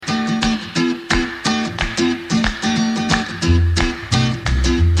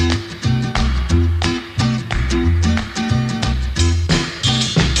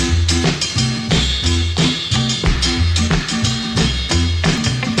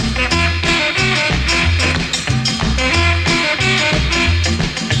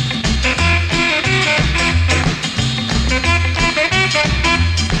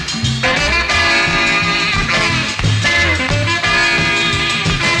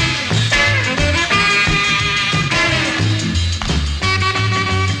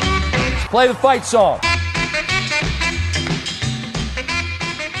Play the fight song.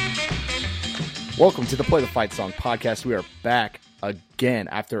 Welcome to the Play the Fight Song podcast. We are back again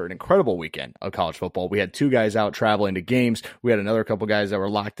after an incredible weekend of college football. We had 2 guys out traveling to games. We had another couple guys that were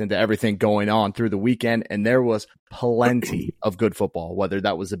locked into everything going on through the weekend, and there was plenty of good football, whether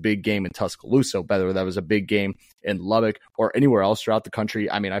that was a big game in Tuscaloosa, whether that was a big game in Lubbock, or anywhere else throughout the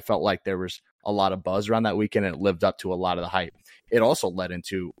country. I mean, I felt like there was a lot of buzz around that weekend, and it lived up to a lot of the hype. It also led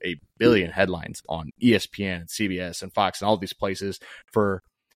into a billion headlines on ESPN and CBS and Fox and all these places for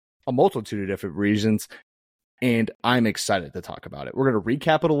a multitude of different reasons. And I'm excited to talk about it. We're going to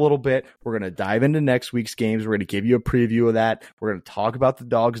recap it a little bit. We're going to dive into next week's games. We're going to give you a preview of that. We're going to talk about the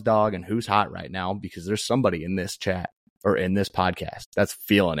dog's dog and who's hot right now, because there's somebody in this chat or in this podcast that's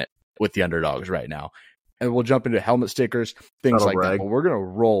feeling it with the underdogs right now. And we'll jump into helmet stickers, things like that. But we're going to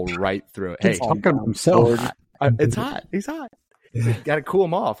roll right through it. Hey, talking about himself. It's hot. He's hot. Got to cool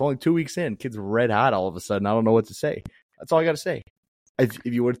him off. Only 2 weeks in. Kid's red hot all of a sudden. I don't know what to say. That's all I got to say. If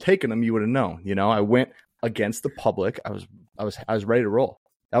you would have taken him, you would have known. You know, I went against the public. I was ready to roll.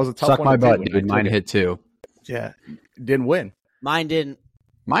 That was a tough one. Suck my butt, dude. Mine hit too. Yeah, didn't win. Mine didn't.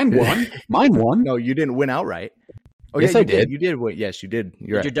 Mine won. Mine won. No, you didn't win outright. Oh, yes, yeah, I did. You did win. Yes, you did.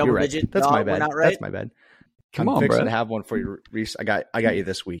 You're right. Your double digit. That's my dog bad. went outright? That's my bad. Come I'm on, fixing bro. to have one for you, Reese. I got you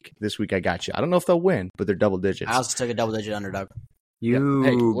this week. This week I got you. I don't know if they'll win, but they're double digits. I also took a double digit underdog.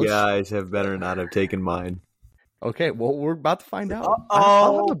 You guys have better not have taken mine. Okay, well, we're about to find out. Uh-oh.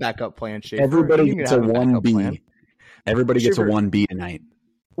 I'll have a backup plan, Schaefer. Everybody You can gets a have backup 1B. plan. Everybody gets a Schaefer. 1B tonight.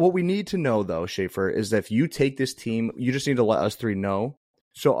 What we need to know, though, Schaefer, is that if you take this team, you just need to let us 3 know,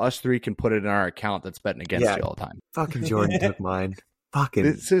 so us 3 can put it in our account that's betting against you all the time. Fucking Jordan took mine. Fucking.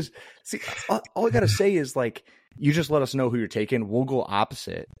 This is, see, all I got to say is, like, you just let us know who you're taking. We'll go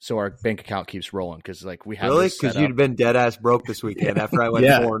opposite, so our bank account keeps rolling, because, like, we have Really? this set Because you'd have been dead ass broke this weekend after I went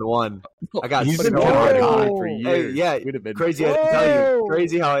Yeah. 4-1. I got You've so been going hard. on for years. Hey, yeah, We'd have been crazy. I didn't tell you.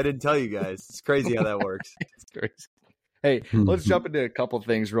 Crazy how I didn't tell you guys. It's crazy how that works. It's crazy. Hey, let's jump into a couple of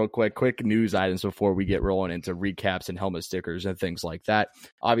things real quick. Quick news items before we get rolling into recaps and helmet stickers and things like that.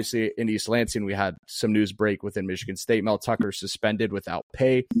 Obviously, in East Lansing, we had some news break within Michigan State. Mel Tucker suspended without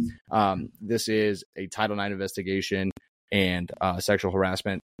pay. This is a Title IX investigation and sexual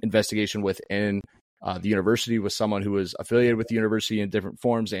harassment investigation within the university with someone who was affiliated with the university in different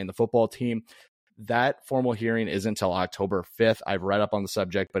forms and the football team. That formal hearing is until October 5th. I've read up on the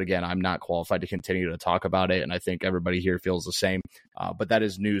subject, but again, I'm not qualified to continue to talk about it, and I think everybody here feels the same. But that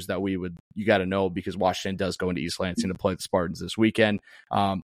is news that you got to know, because Washington does go into East Lansing to play the Spartans this weekend.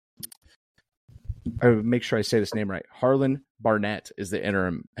 I make sure I say this name right. Harlan Barnett is the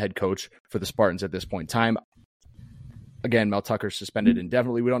interim head coach for the Spartans at this point in time. Again, Mel Tucker suspended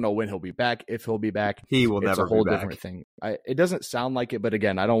indefinitely. We don't know when he'll be back, if he'll be back. He will It's never a whole be back. different thing. It doesn't sound like it, but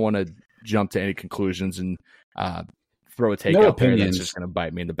again, I don't want to jump to any conclusions and throw a take No out there opinions. that's just going to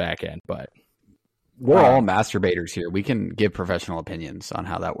bite me in the back end. But We're all masturbators here. We can give professional opinions on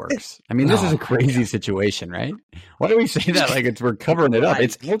how that works. I mean, this is a crazy situation, right? Why do we say that like we're covering it up?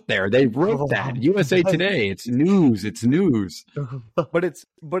 It's out there. They wrote that. USA Today. It's news. It's news. but it's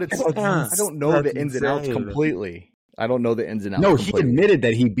I don't know the ins and outs insane. completely. I don't know the ins and outs. No, he completely. admitted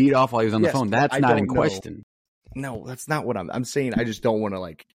that he beat off while he was on the Yes, phone. That's I not don't in know. question. No, that's not what I'm saying. I just don't want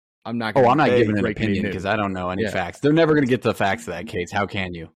to I'm not. Oh, Gonna I'm not Hey, giving an break any opinion news. because I don't know any Yeah. facts. They're never going to get to the facts of that case. How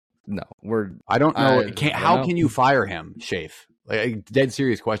can you? No, I don't know. I How don't can know. you fire him, Shafe? Like a dead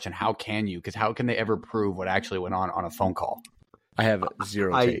serious question. How can you? Because how can they ever prove what actually went on a phone call? I have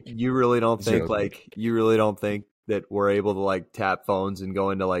zero take. You really don't think Zero take. you really don't think that we're able to tap phones and go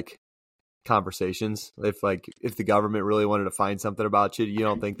into conversations? If the government really wanted to find something about you, you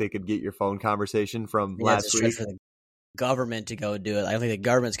don't think they could get your phone conversation from last week? For the government to go do it. I don't think the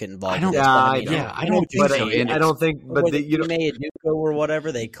government's getting involved. I don't- in this, but Yeah, I don't think But so. I don't think. But you know, may Duco or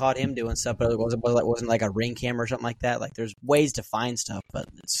whatever, they caught him doing stuff, but it wasn't like a ring camera or something like that. Like, there's ways to find stuff, but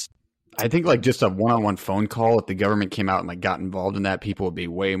it's I think just a one-on-one phone call. If the government came out and got involved in that, people would be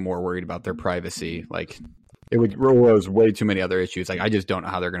way more worried about their privacy. It would rose way too many other issues. I just don't know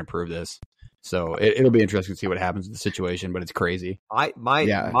how they're going to prove this. So it'll be interesting to see what happens with the situation, but it's crazy.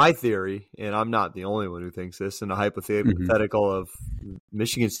 My theory, and I'm not the only one who thinks this, and a hypothetical of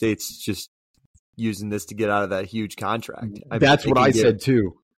Michigan State's just using this to get out of that huge contract. That's what I said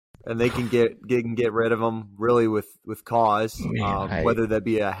too. And they can get rid of them really with cause, whether that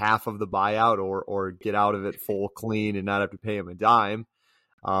be a half of the buyout or get out of it full clean and not have to pay them a dime.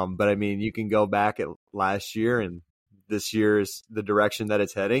 But I mean, you can go back at last year, and this year is the direction that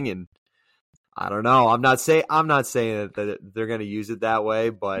it's heading, and I don't know. I'm not saying that they're going to use it that way,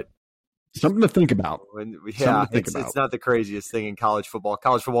 but Something to think about. It's not the craziest thing in college football.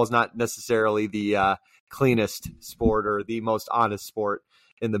 College football is not necessarily the cleanest sport or the most honest sport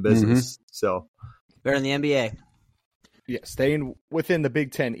in the business. So better than the NBA. Yeah, staying within the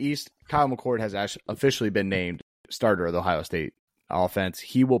Big Ten East, Kyle McCord has actually officially been named starter of the Ohio State offense.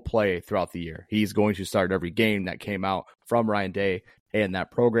 He will play throughout the year. He's going to start every game that came out from Ryan Day and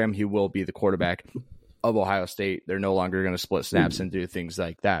that program. He will be the quarterback of Ohio State. They're no longer going to split snaps and do things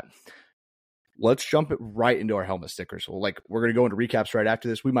like that. Let's jump it right into our helmet stickers. We're going to go into recaps right after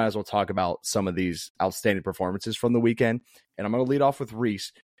this. We might as well talk about some of these outstanding performances from the weekend. And I'm going to lead off with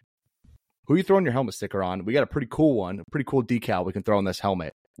Reese. Who are you throwing your helmet sticker on? We got a pretty cool one, a pretty cool decal we can throw on this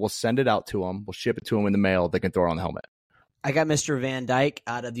helmet. We'll send it out to them. We'll ship it to them in the mail. They can throw it on the helmet. I got Mr. Van Dyke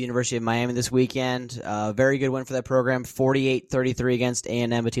out of the University of Miami this weekend. Very good win for that program. 48-33 against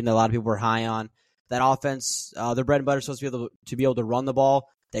A&M, a team that a lot of people were high on. That offense, their bread and butter is supposed to be able to run the ball.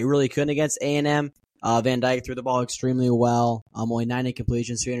 They really couldn't against A&M. Van Dyke threw the ball extremely well. Only 9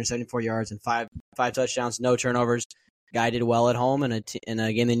 incompletions, 374 yards, and five touchdowns, no turnovers. Guy did well at home in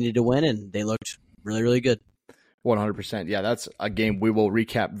a game they needed to win, and they looked really, really good. 100%. Yeah, that's a game we will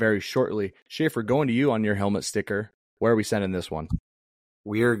recap very shortly. Schaefer, going to you on your helmet sticker. Where are we sending this one?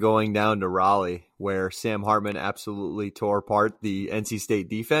 We are going down to Raleigh, where Sam Hartman absolutely tore apart the NC State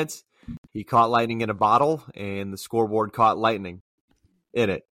defense. He caught lightning in a bottle, and the scoreboard caught lightning in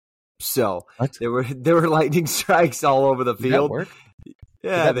it. So there were lightning strikes all over the field. Did that work?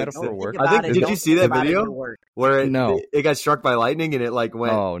 Yeah, did you see that video where it got struck by lightning and it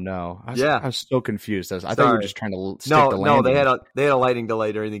went? Oh no! I was so confused. I thought you were just trying to stick the landing. No, they had a lightning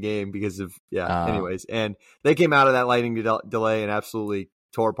delay during the game because of anyways, and they came out of that lightning delay and absolutely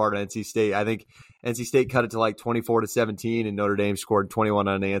tore apart NC State. I think NC State cut it to 24-17, and Notre Dame scored 21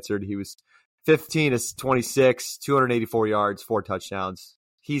 unanswered. He was 15-26, 284 yards, 4 touchdowns.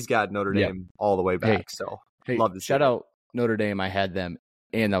 He's got Notre Dame all the way back. Love to shout out Notre Dame. I had them,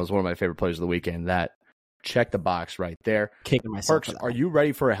 and that was one of my favorite plays of the weekend. That check the box right there. Kicking myself. Perks, are you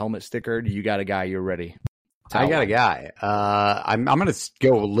ready for a helmet sticker? Do you got a guy you're ready? I got a guy. I'm going to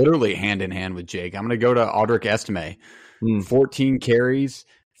go literally hand in hand with Jake. I'm going to go to Audric Estime. 14 carries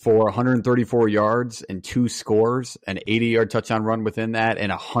for 134 yards and 2 scores, an 80-yard touchdown run within that,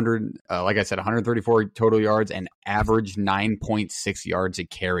 and 134 total yards and average 9.6 yards a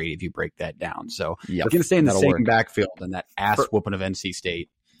carry if you break that down. So we're going to stay in the same backfield and that ass whooping of NC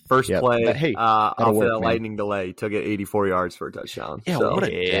State. First play off that lightning delay, took it 84 yards for a touchdown. Yeah, what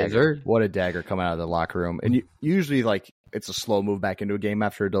a dagger. What a dagger coming out of the locker room. And usually it's a slow move back into a game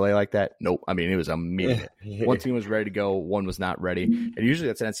after a delay like that. Nope. I mean, it was immediate. One team was ready to go. One was not ready. And usually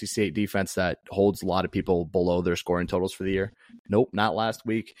that's an NC State defense that holds a lot of people below their scoring totals for the year. Nope, not last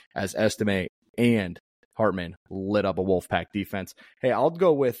week, as Estime and Hartman lit up a Wolfpack defense. Hey, I'll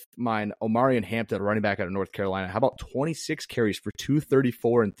go with mine. Omarion Hampton, running back out of North Carolina. How about 26 carries for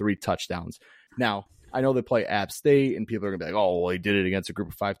 234 and 3 touchdowns? Now, I know they play App State, and people are going to be like, oh, well, he did it against a Group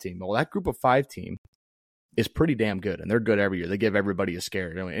of 5 team. Well, that Group of 5 team is pretty damn good, and they're good every year. They give everybody a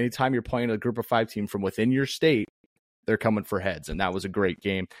scare. I mean, anytime you're playing a Group of 5 team from within your state, they're coming for heads, and that was a great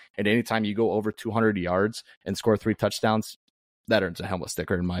game. And anytime you go over 200 yards and score 3 touchdowns, that earns a helmet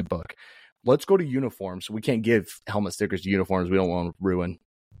sticker in my book. Let's go to uniforms. We can't give helmet stickers to uniforms. We don't want to ruin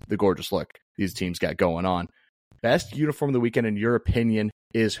the gorgeous look these teams got going on. Best uniform of the weekend, in your opinion,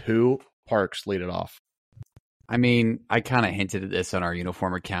 is who? Parks, lead it off. I mean, I kind of hinted at this on our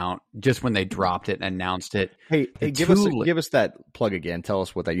uniform account just when they dropped it and announced it. Hey, give us that plug again. Tell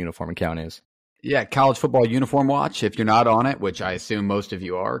us what that uniform account is. Yeah, College Football Uniform Watch. If you're not on it, which I assume most of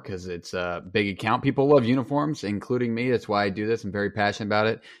you are because it's a big account. People love uniforms, including me. That's why I do this. I'm very passionate about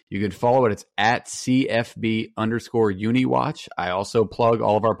it. You can follow it. It's at CFB_UniWatch. I also plug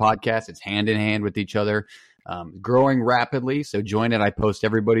all of our podcasts. It's hand in hand with each other. Growing rapidly, so join it. I post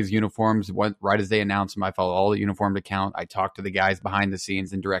everybody's uniforms right as they announce them. I follow all the uniformed account. I talk to the guys behind the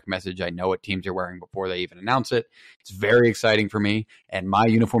scenes in direct message. I know what teams are wearing before they even announce it. It's very exciting for me. And my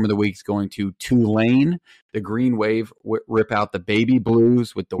uniform of the week is going to Tulane. The green wave, rip out the baby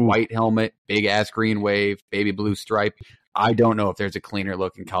blues with the white helmet, big ass green wave, baby blue stripe. I don't know if there's a cleaner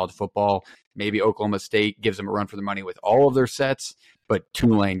look in college football. Maybe Oklahoma State gives them a run for the money with all of their sets, but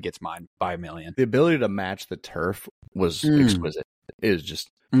Tulane gets mine by $1 million. The ability to match the turf was exquisite. It was just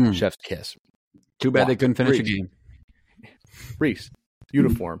chef's kiss. Too bad they couldn't finish a game. Reese,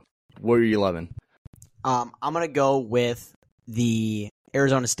 uniform. What are you loving? I'm going to go with the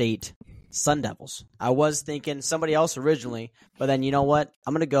Arizona State Sun Devils. I was thinking somebody else originally, but then you know what?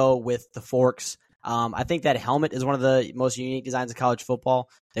 I'm going to go with the Forks. I think that helmet is one of the most unique designs of college football.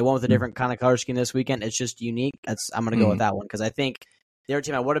 They went with a different kind of color scheme this weekend. It's just unique. I'm going to go with that one because I think The other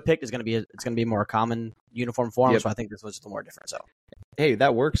team I would have picked is going to be more common uniform form. So I think this was just a little more different. So hey,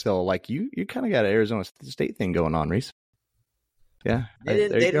 that works though. Like you kind of got an Arizona State thing going on, Reese. Yeah, they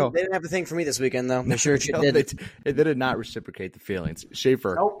didn't have a thing for me this weekend though. They sure did. They did not reciprocate the feelings.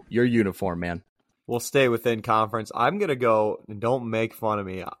 Schaefer, your uniform, man. We'll stay within conference. I'm gonna go, and don't make fun of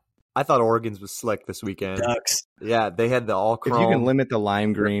me. I thought Oregon's was slick this weekend. Ducks. Yeah, they had the all chrome. If you can limit the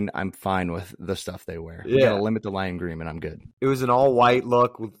lime green, I'm fine with the stuff they wear. You gotta limit the lime green, and I'm good. It was an all white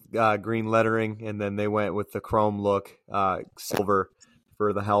look with green lettering, and then they went with the chrome look, silver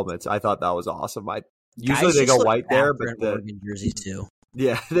for the helmets. I thought that was awesome. Usually they go white there, but the Oregon jerseys too.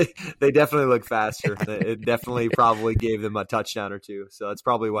 Yeah, they definitely look faster. It definitely probably gave them a touchdown or two. So that's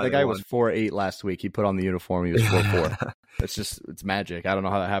probably why the guy was 4.8 last week. He put on the uniform. He was 4.4. It's magic. I don't know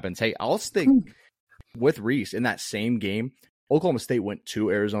how that happens. Hey, I'll stick with Reese in that same game. Oklahoma State went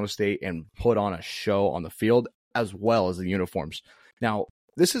to Arizona State and put on a show on the field as well as the uniforms. Now,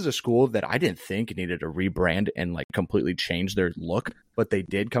 this is a school that I didn't think needed to rebrand and like completely change their look, but they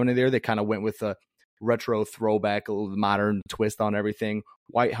did come in there. They kind of went with the retro throwback, a little modern twist on everything.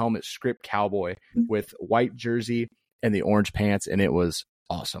 White helmet, script cowboy with white jersey and the orange pants, and it was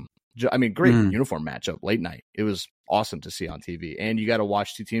awesome. I mean, great uniform matchup late night. It was awesome to see on TV, and you got to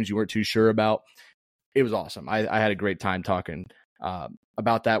watch two teams you weren't too sure about. It was awesome. I had a great time talking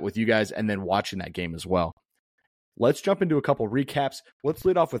about that with you guys, and then watching that game as well. Let's jump into a couple recaps. Let's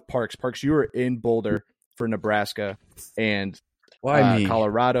lead off with Parks. Parks, you were in Boulder for Nebraska and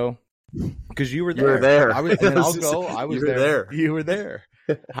Colorado. Because you were there. You were there. I was there. You were there.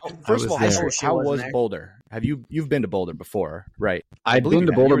 First of all, how was Boulder? You've been to Boulder before, right? I've been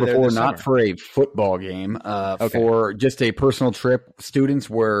to Boulder before, not for a football game, for just a personal trip. Students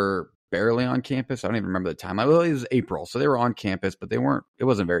were barely on campus. I don't even remember the time. It was April, so they were on campus, but it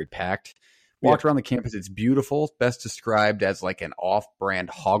wasn't very packed. Walked around the campus. It's beautiful. Best described as like an off-brand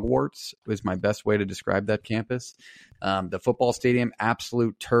Hogwarts was my best way to describe that campus. The football stadium,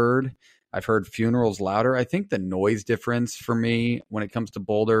 absolute turd. I've heard funerals louder. I think the noise difference for me when it comes to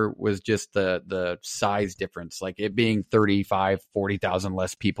Boulder was just the size difference. Like it being 35, 40,000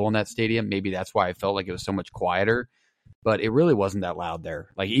 less people in that stadium. Maybe that's why I felt like it was so much quieter. But it really wasn't that loud there.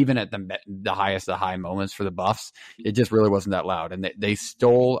 Like even at the highest of high moments for the Buffs, it just really wasn't that loud. And they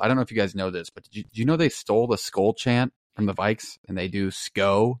stole, I don't know if you guys know this, but do you know they stole the skull chant from the Vikes and they do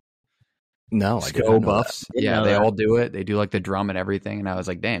SCO? No, SCO Buffs. Yeah, they all do it. They do like the drum and everything. And I was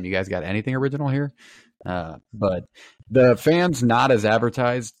like, damn, you guys got anything original here? But the fans not as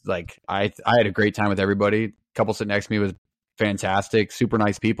advertised. Like I had a great time with everybody. A couple sitting next to me was fantastic, super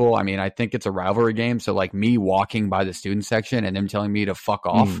nice people. I mean, I think it's a rivalry game, so like me walking by the student section and them telling me to fuck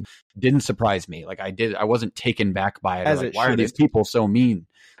off didn't surprise me. Like I wasn't taken back by it. Like, why are these people so mean?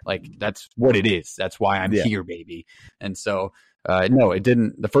 Like that's what it is. That's why I'm here, baby. And so no, it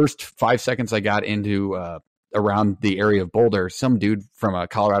didn't. The first 5 seconds I got into around the area of Boulder, some dude from a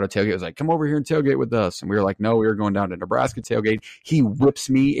Colorado tailgate was like, come over here and tailgate with us. And we were like, no, we were going down to Nebraska tailgate. He whips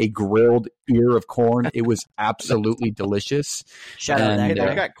me a grilled ear of corn. It was absolutely delicious. Shout out they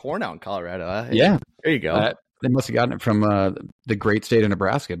got corn out in Colorado. Yeah. There you go. They must have gotten it from the great state of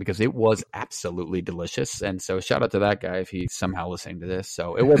Nebraska because it was absolutely delicious. And so shout out to that guy if he's somehow listening to this.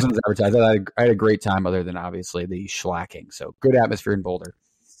 So it wasn't as advertised. I had a great time other than obviously the schlacking. So good atmosphere in Boulder.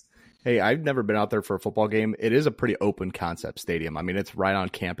 Hey, I've never been out there for a football game. It is a pretty open concept stadium. I mean, it's right on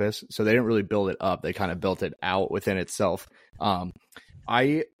campus, so they didn't really build it up. They kind of built it out within itself.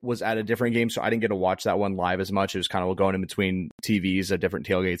 I was at a different game, so I didn't get to watch that one live as much. It was kind of going in between TVs at different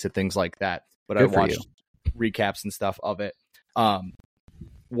tailgates and things like that. But I watched recaps and stuff of it.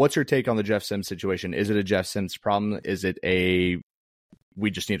 What's your take on the Jeff Sims situation? Is it a Jeff Sims problem? Is it a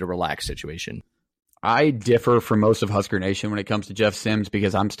we just need to relax situation? I differ from most of Husker Nation when it comes to Jeff Sims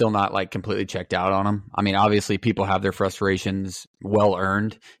because I'm still not like completely checked out on him. I mean, obviously people have their frustrations well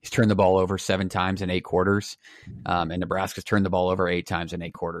earned. He's turned the ball over 7 times in 8 quarters. And Nebraska's turned the ball over 8 times in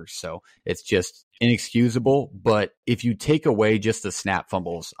 8 quarters. So it's just inexcusable. But if you take away just the snap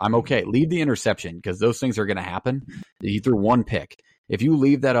fumbles, I'm okay. Leave the interception because those things are going to happen. He threw 1 pick. If you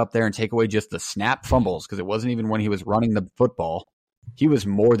leave that up there and take away just the snap fumbles, because it wasn't even when he was running the football, he was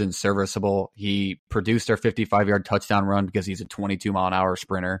more than serviceable. He produced our 55-yard touchdown run because he's a 22-mile-an-hour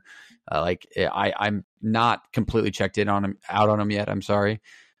sprinter. I'm not completely checked out on him yet. I'm sorry.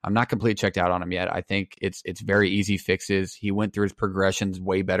 I'm not completely checked out on him yet. I think it's very easy fixes. He went through his progressions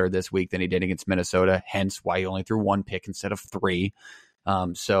way better this week than he did against Minnesota, hence why he only threw 1 pick instead of 3.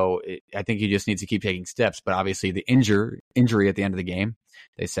 I think he just needs to keep taking steps. But obviously the injury at the end of the game,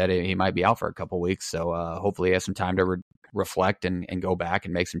 they said he might be out for a couple weeks. So hopefully he has some time to reflect and go back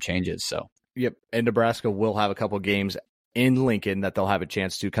and make some changes. So yep. And Nebraska will have a couple games in Lincoln that they'll have a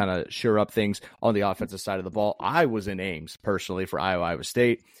chance to kind of shore up things on the offensive side of the ball. I was in Ames personally for Iowa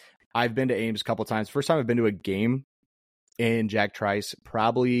State. I've been to Ames a couple times. First time I've been to a game in Jack Trice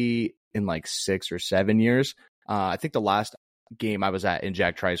probably in like 6 or 7 years. I think the last game I was at in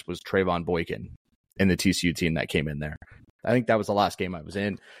Jack Trice was Trayvon Boykin and the TCU team that came in there. I think that was the last game I was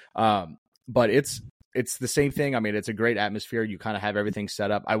in. But it's the same thing. I mean, it's a great atmosphere. You kind of have everything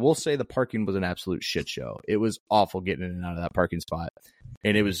set up. I will say the parking was an absolute shit show. It was awful getting in and out of that parking spot.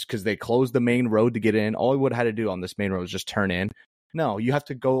 And it was because they closed the main road to get in. All we would have had to do on this main road was just turn in. No, you have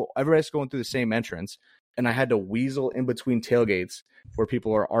to go. Everybody's going through the same entrance. And I had to weasel in between tailgates where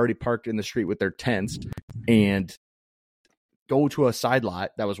people are already parked in the street with their tents and go to a side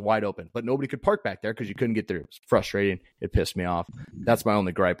lot that was wide open. But nobody could park back there because you couldn't get through. It was frustrating. It pissed me off. That's my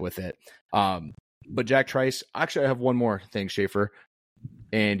only gripe with it. But Jack Trice, actually, I have one more thing, Schaefer.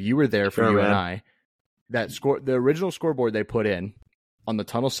 And you were there for and I. The original scoreboard they put in on the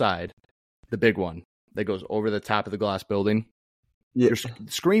tunnel side, the big one that goes over the top of the glass building. Yeah. Your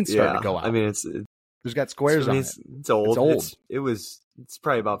screen's starting to go out. I mean, there's got squares on it. It's old. It's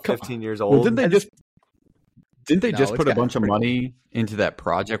probably about 15 years old. Well, didn't they just put a bunch of money into that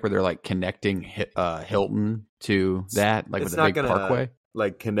project where they're like connecting Hilton to that, like with a big parkway?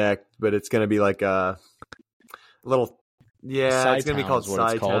 Like connect, but it's going to be like a little. Yeah, it's going to be called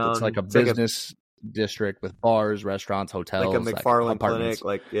Side Town. It's like a business district with bars, restaurants, hotels, like a McFarland clinic.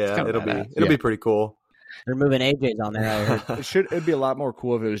 Like, yeah, it'll be pretty cool. They're moving AJ's on there. It'd be a lot more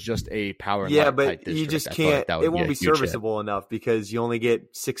cool if it was just a power and light but you just can't. It won't be serviceable enough because you only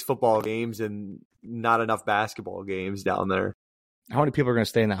get 6 football games and not enough basketball games down there. How many people are going to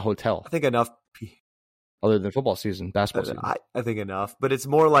stay in that hotel? I think enough. Other than football season, basketball season. I think enough, but it's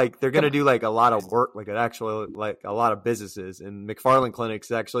more like they're going to do like a lot of work, like a lot of businesses. And McFarland Clinic's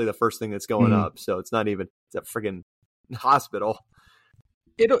actually the first thing that's going up, so it's not even it's a friggin' hospital.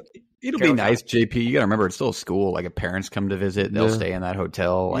 It'll be nice, JP. You got to remember, it's still a school. Like if parents come to visit, they'll stay in that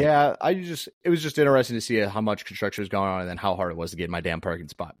hotel. Like, yeah, it was just interesting to see how much construction was going on and then how hard it was to get my damn parking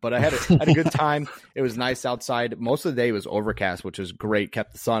spot. But I had a good time. It was nice outside. Most of the day was overcast, which was great.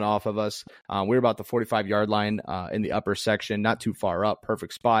 Kept the sun off of us. We were about the 45-yard line in the upper section, not too far up.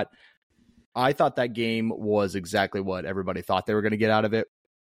 Perfect spot. I thought that game was exactly what everybody thought they were going to get out of it.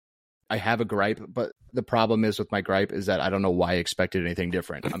 I have a gripe, but the problem is with my gripe is that I don't know why I expected anything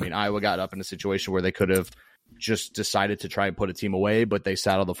different. I mean, Iowa got up in a situation where they could have just decided to try and put a team away, but they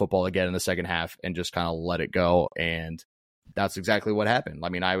sat on the football again in the second half and just kind of let it go. And that's exactly what happened. I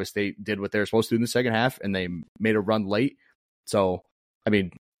mean, Iowa State did what they were supposed to do in the second half, and they made a run late. So, I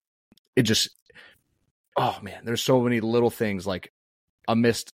mean, it just, oh man, there's so many little things like a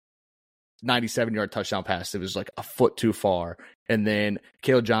missed 97-yard touchdown pass. It was like a foot too far. And then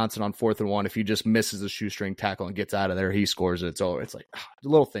Caleb Johnson on 4th and 1, if he just misses a shoestring tackle and gets out of there, he scores it. It's over. It's like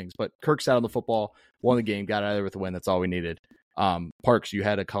little things. But Kirk sat on the football, won the game, got out of there with a win. That's all we needed. Parks, you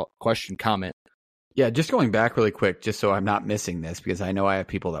had a comment. Yeah, just going back really quick, just so I'm not missing this, because I know I have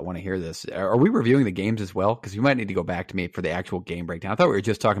people that want to hear this. Are we reviewing the games as well? Because you might need to go back to me for the actual game breakdown. I thought we were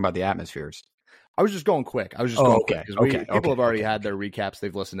just talking about the atmospheres. I was just going quick. Quick because people have already had their recaps.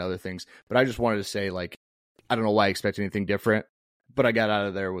 They've listened to other things. But I just wanted to say, like, I don't know why I expect anything different, but I got out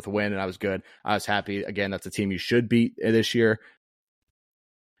of there with a win, and I was good. I was happy. Again, that's a team you should beat this year,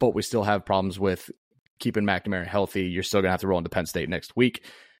 but we still have problems with keeping McNamara healthy. You're still going to have to roll into Penn State next week.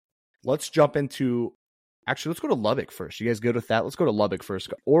 Let's jump into – actually, let's go to Lubbock first. You guys good with that? Let's go to Lubbock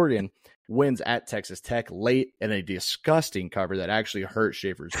first. Oregon wins at Texas Tech late in a disgusting cover that actually hurt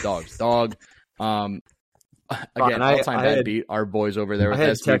Schaefer's dog's dog. Again, all-time bad beat. Our boys over there with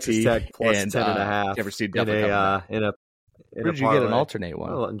SBT. Texas Tech plus and 10.5. You ever see in a Where did you get an alternate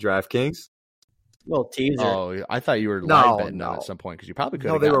one? Well, in DraftKings. Little teaser. Oh, I thought you were live betting on at some point because you probably could.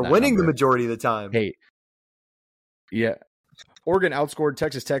 No, they were winning the majority of the time. Hey, yeah. Oregon outscored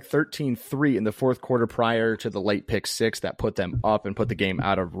Texas Tech 13-3 in the fourth quarter prior to the late pick 6 that put them up and put the game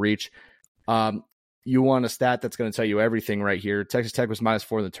out of reach. You want a stat that's going to tell you everything right here. Texas Tech was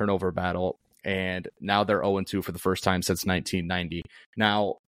 -4 in the turnover battle, and now they're 0-2 for the first time since 1990.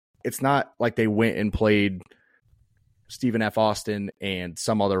 Now, it's not like they went and played Stephen F. Austin and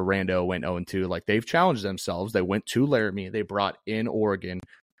some other rando went 0-2. Like, they've challenged themselves. They went to Laramie. They brought in Oregon.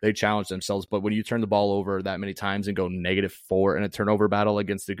 They challenged themselves. But when you turn the ball over that many times and go -4 in a turnover battle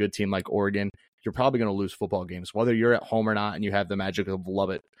against a good team like Oregon, you're probably going to lose football games. Whether you're at home or not and you have the magic of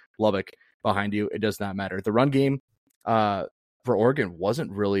Lubbock behind you, it does not matter. The run game for Oregon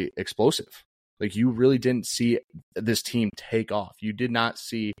wasn't really explosive. Like, you really didn't see this team take off. You did not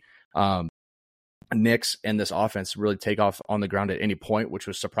see Nix and this offense really take off on the ground at any point, which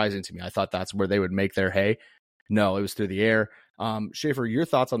was surprising to me. I thought that's where they would make their hay. No, it was through the air. Schaefer, your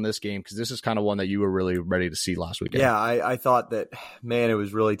thoughts on this game? Because this is kind of one that you were really ready to see last weekend. Yeah, I thought that, man, it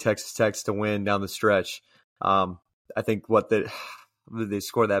was really Texas Tech's to win down the stretch. I think they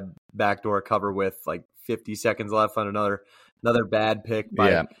scored that backdoor cover with like 50 seconds left on another bad pick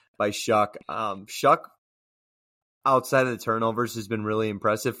by Shuck. Shuck, outside of the turnovers, has been really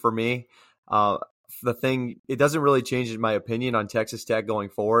impressive for me. It doesn't really change my opinion on Texas Tech going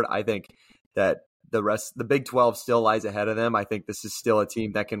forward. I think that the Big 12 still lies ahead of them. I think this is still a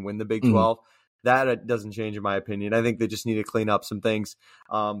team that can win the Big 12. That doesn't change in my opinion. I think they just need to clean up some things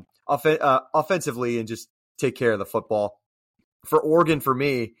offensively and just take care of the football. For Oregon, for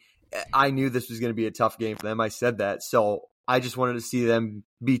me, I knew this was going to be a tough game for them. I said that. So I just wanted to see them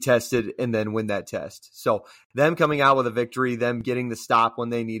be tested and then win that test. So them coming out with a victory, them getting the stop when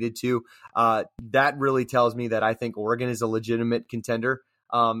they needed to, that really tells me that I think Oregon is a legitimate contender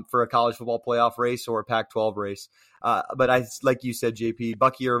for a college football playoff race or a Pac-12 race. But like you said, JP,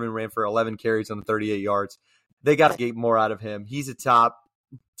 Bucky Irvin ran for 11 carries on 38 yards. They got to get more out of him. He's a top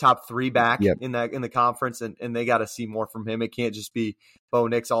 3 back in the conference, and they got to see more from him. It can't just be Bo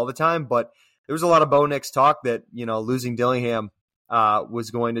Nix all the time. But there was a lot of Bo Nix talk that, losing Dillingham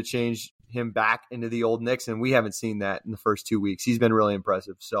was going to change him back into the old Nix, and we haven't seen that in the first 2 weeks. He's been really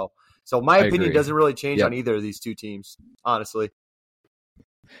impressive. So my opinion doesn't really change on either of these two teams, honestly.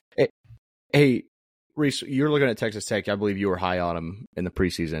 Hey, Reese, you're looking at Texas Tech. I believe you were high on them in the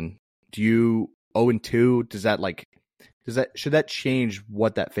preseason. Do you 0-2? Should that change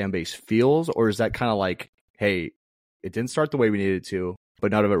what that fan base feels, or is that kind of like, hey, it didn't start the way we needed to,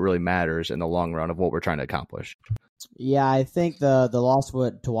 but none of it really matters in the long run of what we're trying to accomplish? Yeah, I think the loss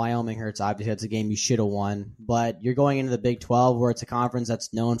to Wyoming hurts. Obviously, that's a game you should have won, but you're going into the Big 12 where it's a conference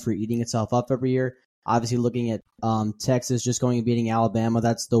that's known for eating itself up every year. Obviously, looking at Texas just going and beating Alabama,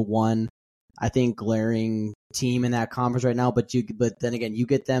 that's the one, I think, glaring team in that conference right now. But then again, you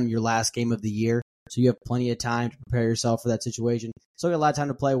get them your last game of the year, so you have plenty of time to prepare yourself for that situation. Still got a lot of time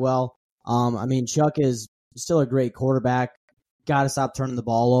to play well. Chuck is still a great quarterback. Got to stop turning the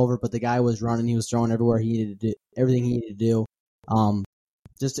ball over, but the guy was running. He was throwing everywhere he needed to do, everything he needed to do.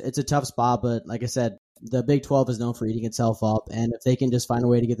 It's a tough spot, but like I said, the Big 12 is known for eating itself up, and if they can just find a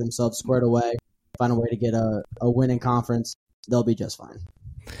way to get themselves squared away, find a way to get a win in conference, they'll be just fine.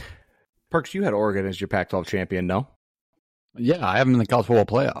 Perks, you had Oregon as your Pac-12 champion, no? Yeah, I have them in the college football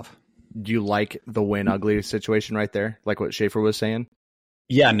playoff. Do you like the win ugly situation right there, like what Schaefer was saying?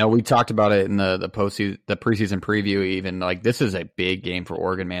 Yeah, no, we talked about it in the preseason preview. Even like this is a big game for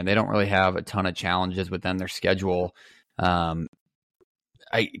Oregon, man. They don't really have a ton of challenges within their schedule.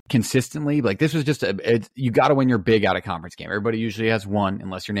 Consistently, like this was just you got to win your big out of conference game. Everybody usually has one,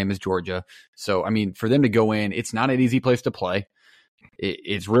 unless your name is Georgia. So for them to go in, it's not an easy place to play.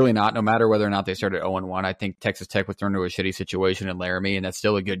 It's really not. No matter whether or not they started 0-1, I think Texas Tech was thrown into a shitty situation in Laramie, and that's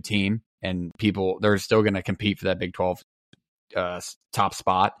still a good team. And they're still going to compete for that Big 12 top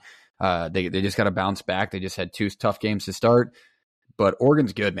spot. They just got to bounce back. They just had 2 tough games to start, but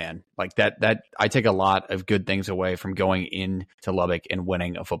Oregon's good, man. Like that I take a lot of good things away from going into Lubbock and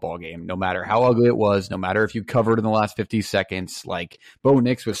winning a football game, no matter how ugly it was, no matter if you covered in the last 50 seconds. Like Bo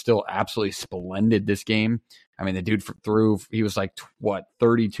Nix was still absolutely splendid this game. The dude he was like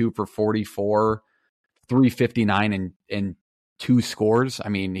 32 for 44, 359 and 2 scores.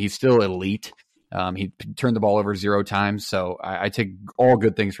 He's still elite. He turned the ball over 0 times. So I take all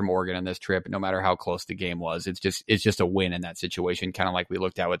good things from Oregon on this trip, no matter how close the game was. It's just a win in that situation, kind of like we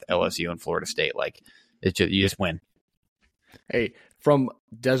looked at with LSU and Florida State. Like you just win. Hey, from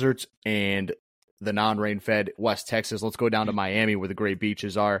deserts and the non-rain fed West Texas, let's go down to Miami, where the great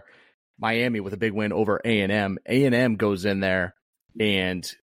beaches are. Miami with a big win over A&M. A&M goes in there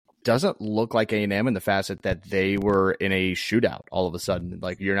and doesn't look like A&M in the facet that they were in a shootout all of a sudden.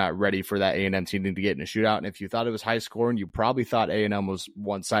 Like, you're not ready for that A&M team to get in a shootout. And if you thought it was high scoring, you probably thought A&M was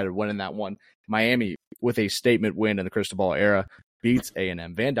one-sided winning that one. Miami, with a statement win in the Cristobal era, beats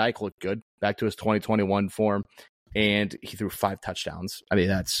A&M. Van Dyke looked good, back to his 2021 form, and he threw 5 touchdowns.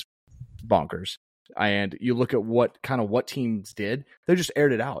 That's bonkers. And you look at what teams did, they just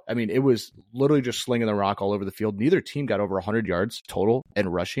aired it out. It was literally just slinging the rock all over the field. Neither team got over 100 yards total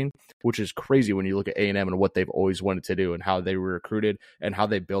and rushing, which is crazy when you look at A&M and what they've always wanted to do and how they were recruited and how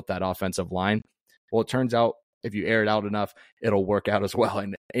they built that offensive line. Well, it turns out if you air it out enough, it'll work out as well.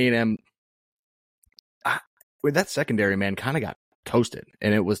 And A&M, with that secondary, man, kind of got toasted,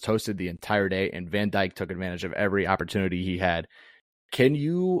 and it was toasted the entire day, and Van Dyke took advantage of every opportunity he had. Can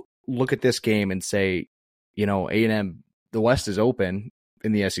you look at this game and say, A&M, the West is open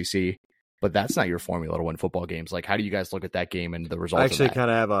in the SEC. but that's not your formula to win football games. Like, how do you guys look at that game and the results? I actually kind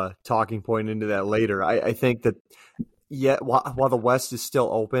of have a talking point into that later. I think that while the West is still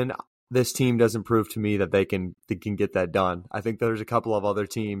open, this team doesn't prove to me that they can get that done. I think there's a couple of other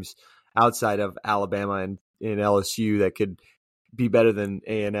teams outside of Alabama and LSU that could be better than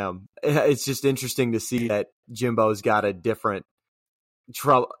A&M. It's just interesting to see that Jimbo's got a different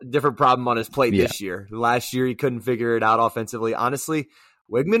problem on his plate this year. Last year, he couldn't figure it out offensively. Honestly,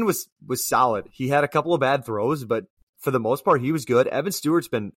 Wigman was solid. He had a couple of bad throws, but for the most part, he was good. Evan Stewart's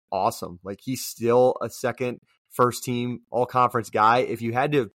been awesome. Like, he's still a first team all-conference guy. If you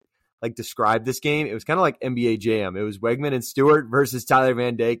had to describe this game, it was kind of like NBA Jam. It was Wegman and Stewart versus Tyler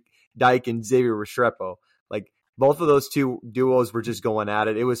Van Dyke and Xavier Restrepo. Like, both of those two duos were just going at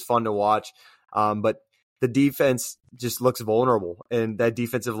it. It was fun to watch. But the defense just looks vulnerable, and that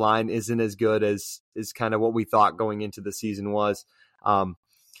defensive line isn't as good as kind of what we thought going into the season was.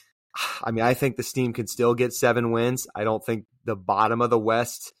 I think this team can still get 7 wins. I don't think the bottom of the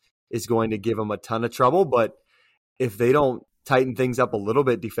West is going to give them a ton of trouble, but if they don't tighten things up a little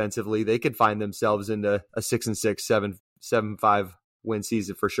bit defensively, they could find themselves into a 6-6, 7-5 win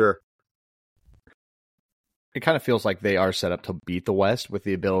season for sure. It kind of feels like they are set up to beat the West with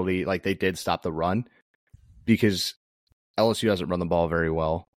the ability, like they did stop the run, because LSU doesn't run the ball very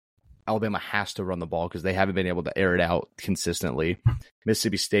well. Alabama has to run the ball because they haven't been able to air it out consistently.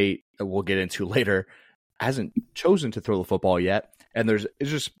 Mississippi State, we'll get into later, hasn't chosen to throw the football yet. And it's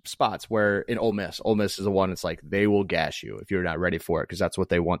just spots where in Ole Miss is the one, it's like they will gash you if you're not ready for it because that's what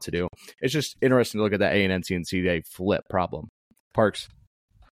they want to do. It's just interesting to look at that A&NC and see a flip problem. Parks.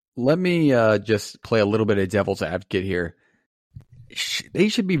 Let me just play a little bit of devil's advocate here. They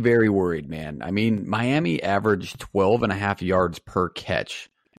should be very worried, man. I mean, Miami averaged 12.5 yards per catch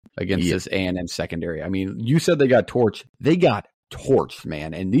against this A&M secondary. I mean, you said they got torched. They got torched,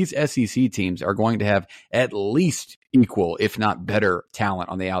 man. And these SEC teams are going to have at least equal, if not better, talent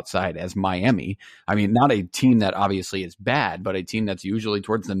on the outside as Miami. I mean, not a team that obviously is bad, but a team that's usually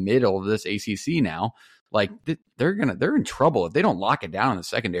towards the middle of this ACC now. Like, they're in trouble. If they don't lock it down in the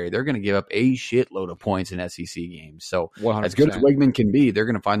secondary, they're going to give up a shitload of points in SEC games. So 100%. As good as Wigman can be, they're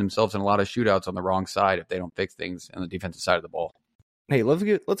going to find themselves in a lot of shootouts on the wrong side if they don't fix things on the defensive side of the ball. Hey, let's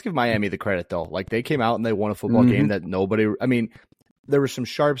give Miami the credit, though. Like, they came out and they won a football game that nobody – I mean, there were some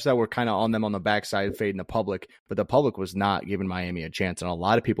sharps that were kind of on them on the backside, fading the public, but the public was not giving Miami a chance. And a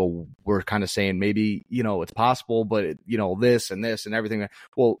lot of people were kind of saying maybe, it's possible, but, this and everything.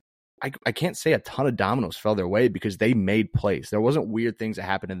 Well, I can't say a ton of dominoes fell their way because they made plays. There wasn't weird things that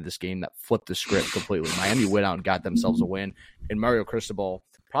happened in this game that flipped the script completely. Miami went out and got themselves a win. And Mario Cristobal,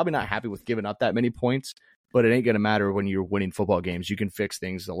 probably not happy with giving up that many points, but it ain't going to matter when you're winning football games. You can fix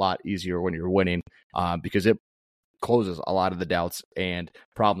things a lot easier when you're winning because it closes a lot of the doubts and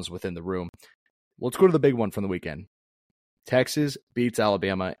problems within the room. Let's go to the big one from the weekend. Texas beats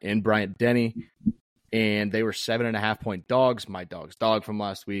Alabama in Bryant-Denny, and they were 7.5-point dogs. My dog's dog from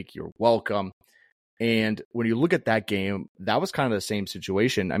last week. You're welcome. And when you look at that game, that was kind of the same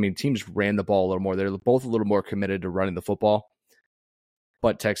situation. I mean, teams ran the ball a little more. They're both a little more committed to running the football.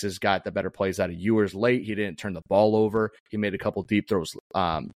 But Texas got the better plays out of Ewers late. He didn't turn the ball over. He made a couple deep throws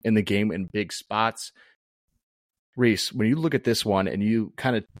in the game in big spots. Reese, when you look at this one and you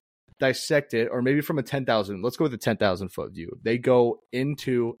kind of dissect it, or maybe from a 10,000, let's go with the 10,000 foot view. They go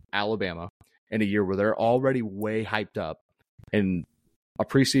into Alabama in a year where they're already way hyped up in a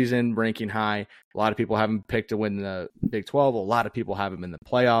preseason ranking high. A lot of people have them picked to win the Big 12. A lot of people have them in the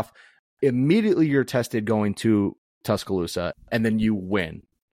playoff. Immediately you're tested going to Tuscaloosa, and then you win.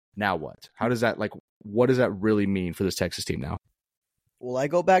 Now what? What does that really mean for this Texas team now? Well, I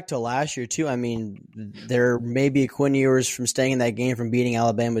go back to last year, too. I mean, there may be Quinn Ewers from staying in that game from beating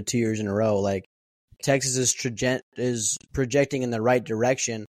Alabama 2 years in a row. Like, Texas is projecting in the right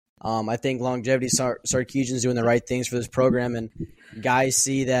direction. I think longevity Sarkisian's doing the right things for this program, and guys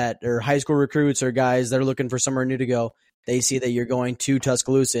see that, or high school recruits or guys that are looking for somewhere new to go, they see that you're going to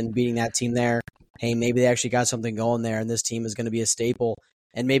Tuscaloosa and beating that team there. Hey, maybe they actually got something going there, and this team is going to be a staple.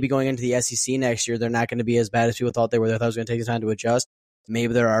 And maybe going into the SEC next year, they're not going to be as bad as people thought they were. They thought it was going to take some time to adjust.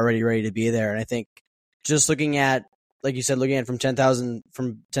 Maybe they're already ready to be there. And I think just looking at, like you said, looking at it from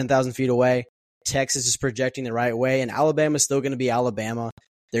 10,000 feet away, Texas is projecting the right way, and Alabama's still going to be Alabama.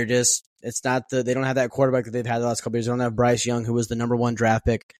 They're just, they don't have that quarterback that they've had the last couple years. They don't have Bryce Young, who was the number 1 draft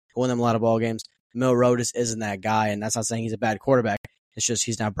pick, who won them a lot of ball games. Mil Rodis isn't that guy, and that's not saying he's a bad quarterback. It's just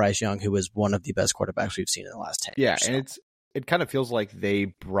he's not Bryce Young, who was one of the best quarterbacks we've seen in the last 10 years. Yeah, and it kind of feels like they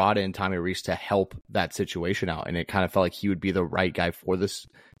brought in Tommy Rees to help that situation out, and it kind of felt like he would be the right guy for this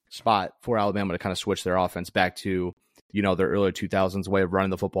spot for Alabama to kind of switch their offense back to their early 2000s way of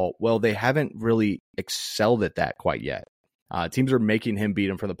running the football. Well, they haven't really excelled at that quite yet. Teams are making him beat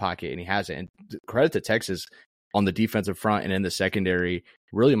him from the pocket, and he hasn't. And credit to Texas on the defensive front and in the secondary,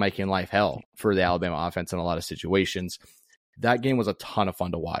 really making life hell for the Alabama offense in a lot of situations. That game was a ton of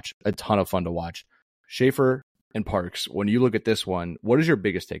fun to watch. Schaefer and Parks, when you look at this one, what is your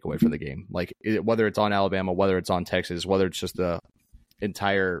biggest takeaway for the game? Like, whether it's on Alabama, whether it's on Texas, whether it's just the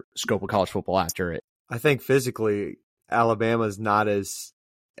entire scope of college football after it? I think physically, Alabama's not as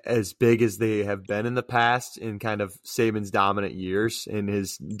big as they have been in the past in kind of Saban's dominant years in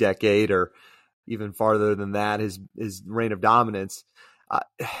his decade, or even farther than that, his reign of dominance.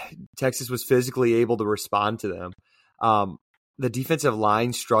 Texas was physically able to respond to them. The defensive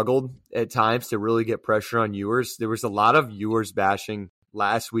line struggled at times to really get pressure on Ewers. There was a lot of Ewers bashing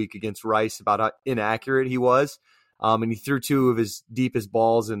last week against Rice about how inaccurate he was. And he threw two of his deepest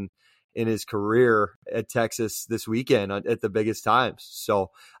balls in his career at Texas this weekend at the biggest times.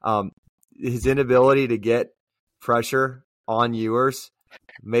 So his inability to get pressure on Ewers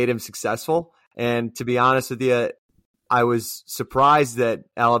made him successful. And to be honest with you, I was surprised that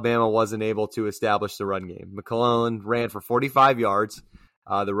Alabama wasn't able to establish the run game. McClellan ran for 45 yards.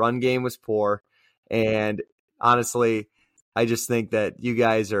 The run game was poor. And honestly, I just think that you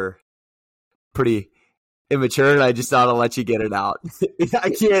guys are pretty immature, and I just thought I'll let you get it out.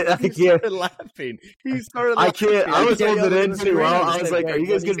 I can't. He started laughing. I can't. I was holding it in too well. I was like, are you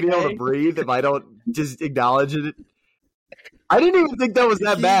guys going to be able to breathe if I don't just acknowledge it? I didn't even think that was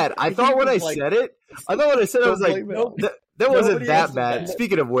that bad. I thought when I said it, I was like, that wasn't that bad.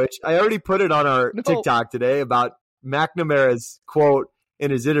 Speaking of which, I already put it on our TikTok today about McNamara's quote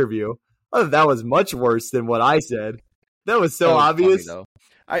in his interview. I thought that was much worse than what I said. That was so obvious. Funny,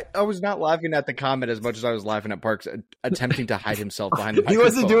 I was not laughing at the comment as much as I was laughing at Parks attempting to hide himself behind the microphone. He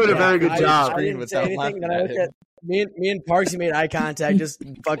wasn't doing a very good job. I didn't say anything. Then I looked at me and Parks. He made eye contact, just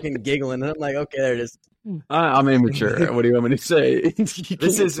fucking giggling, and I'm like, okay, there it is. I'm immature. What do you want me to say?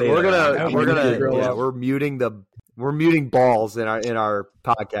 We're muting balls in our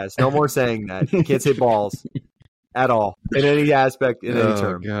podcast. No more saying that. You can't say balls at all in any aspect, in any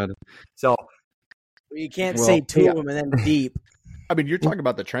term. God. So you can't say two of them and then deep. I mean, you're talking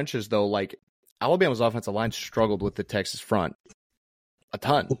about the trenches, though. Like, Alabama's offensive line struggled with the Texas front a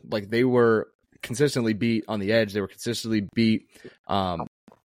ton. Like, they were consistently beat on the edge. They were consistently beat.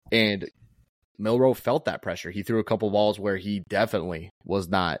 And Milroe felt that pressure. He threw a couple balls where he definitely was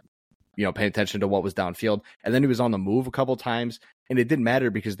not, paying attention to what was downfield. And then he was on the move a couple times, and it didn't matter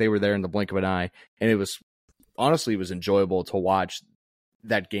because they were there in the blink of an eye. And it was enjoyable to watch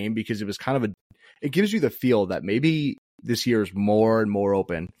that game because it was kind of it gives you the feel that maybe this year is more and more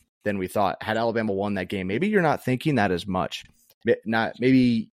open than we thought. Had Alabama won that game, maybe you're not thinking that as much.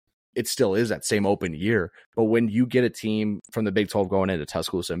 Maybe it still is that same open year, but when you get a team from the Big 12 going into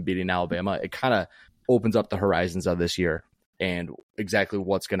Tuscaloosa and beating Alabama, it kind of opens up the horizons of this year. And exactly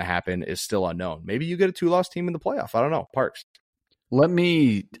what's going to happen is still unknown. Maybe you get a 2-loss team in the playoff. I don't know. Parks.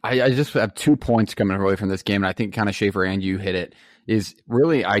 I just have 2 points coming away from this game, and I think kind of Schaefer and you hit it, is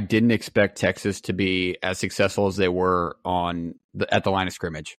really I didn't expect Texas to be as successful as they were at the line of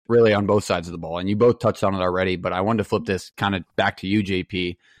scrimmage, really on both sides of the ball. And you both touched on it already, but I wanted to flip this kind of back to you,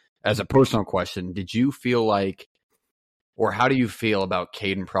 JP, as a personal question. Did you feel like, or how do you feel about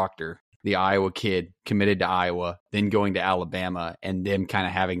Caden Proctor, the Iowa kid committed to Iowa, then going to Alabama, and them kind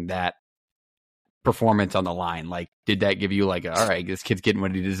of having that performance on the line? Like, did that give you like, all right, this kid's getting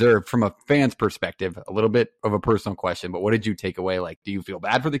what he deserved? From a fan's perspective, a little bit of a personal question, but what did you take away? Like, do you feel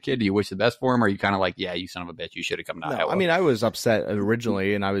bad for the kid? Do you wish the best for him? Or are you kind of like, yeah, you son of a bitch, you should have come to Iowa? I mean, I was upset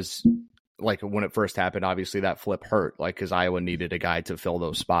originally, and I was like, when it first happened, obviously that flip hurt, like, because Iowa needed a guy to fill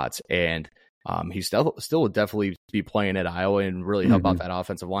those spots, and he still would definitely be playing at Iowa and really help out that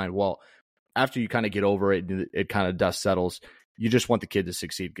offensive line. Well, after you kind of get over it, and it kind of dust settles, you just want the kid to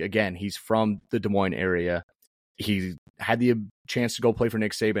succeed. Again, he's from the Des Moines area. He had the chance to go play for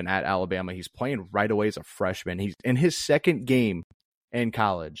Nick Saban at Alabama. He's playing right away as a freshman. He's in his second game in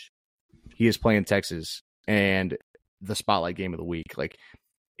college. He is playing Texas and the spotlight game of the week. Like,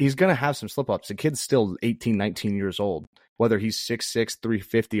 he's going to have some slip-ups. The kid's still 18, 19 years old. Whether he's 6'6",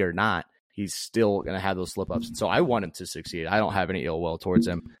 350 or not, he's still going to have those slip-ups. And so I want him to succeed. I don't have any ill will towards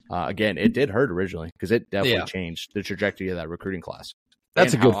him. Again, it did hurt originally because it definitely changed the trajectory of that recruiting class.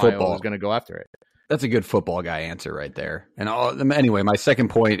 That's a good football. I was going to go after it. That's a good football guy answer right there. And anyway, my second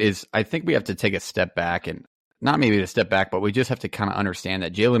point is I think we have to take a step back, and not maybe a step back, but we just have to kind of understand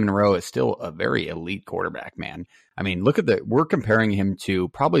that Jalen Monroe is still a very elite quarterback, man. I mean, we're comparing him to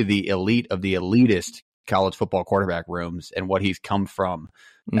probably the elite of the elitist college football quarterback rooms and what he's come from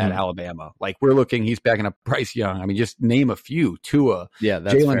at Alabama. Like, we're looking, he's backing up Bryce Young. I mean, just name a few. Tua,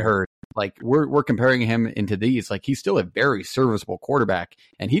 Jalen Hurts. Like, we're comparing him into these. Like, he's still a very serviceable quarterback,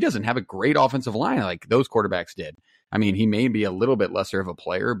 and he doesn't have a great offensive line like those quarterbacks did. I mean, he may be a little bit lesser of a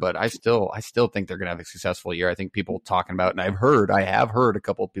player, but I still think they're going to have a successful year. I think people talking about, and I have heard a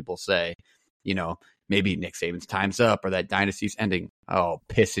couple of people say, you know, maybe Nick Saban's time's up or that dynasty's ending. Oh,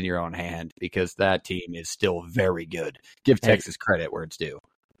 piss in your own hand, because that team is still very good. Give Texas credit where it's due.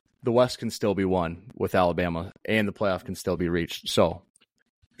 The West can still be won with Alabama, and the playoff can still be reached. So,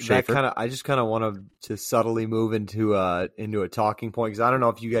 I just kind of wanted to subtly move into a talking point, because I don't know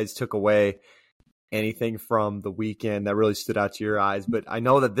if you guys took away anything from the weekend that really stood out to your eyes, but I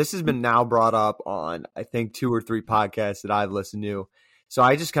know that this has been now brought up on, I think, 2 or 3 podcasts that I've listened to. So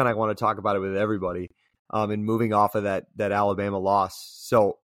I just kind of want to talk about it with everybody, and moving off of that Alabama loss.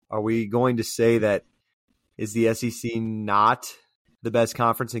 So are we going to say that is the SEC not the best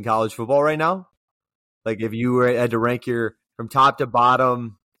conference in college football right now? Like, if you had to rank your from top to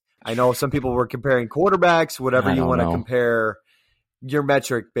bottom, I know some people were comparing quarterbacks, whatever you want to compare your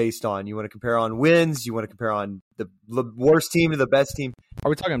metric based on. You want to compare on wins, you want to compare on the worst team to the best team. Are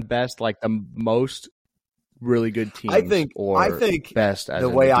we talking best, like the most really good teams? I think best as the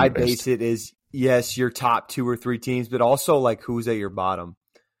way I base it is, yes, your top 2 or 3 teams, but also like who's at your bottom.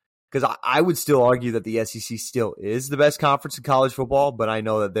 Because I would still argue that the SEC still is the best conference in college football, but I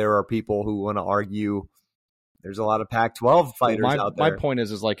know that there are people who want to argue there's a lot of Pac-12 fighters out there. My point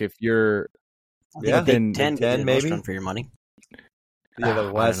is like if you're Big Ten maybe for your money. Yeah,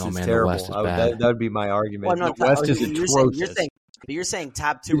 the West is terrible. That would be my argument. Well, the West is atrocious. You're saying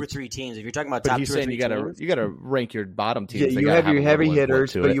top 2 or 3 teams. If you're talking about top 2 or 3 teams, you got to rank your bottom teams. Yeah, you have your heavy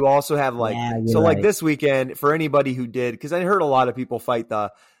hitters, but you also have like this weekend for anybody who did, because I heard a lot of people fight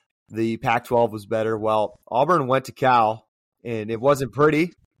the Pac-12 was better. Well, Auburn went to Cal, and it wasn't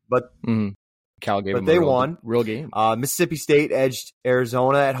pretty, but Cal gave them they won. Real game. Mississippi State edged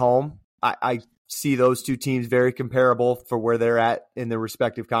Arizona at home. I see those 2 teams very comparable for where they're at in their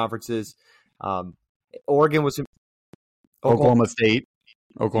respective conferences. Oregon was Oklahoma State.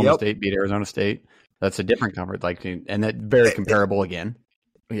 Oklahoma State beat Arizona State. That's a different conference, and that very comparable again.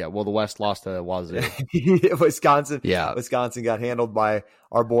 Yeah, well, the West lost to Wazoo. Wisconsin. Yeah, Wisconsin got handled by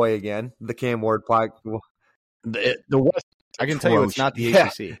our boy again, the Cam Ward. The West. I can tell you, it's not the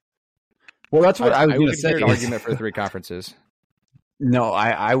ACC. Well, that's what I was going to say. An argument for 3 conferences.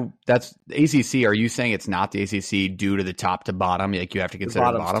 No, that's ACC. Are you saying it's not the ACC due to the top to bottom? Like, you have to consider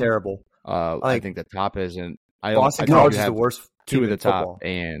the bottom. Terrible. I think the top isn't. Boston College is the worst. 2 at the top football.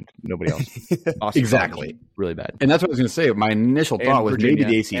 And nobody else. Exactly. Really bad. And that's what I was going to say. My initial thought was maybe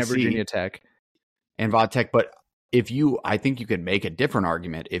the ACC and Virginia Tech and Tech. But I think you could make a different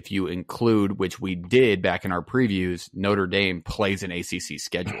argument if you include, which we did back in our previews, Notre Dame plays an ACC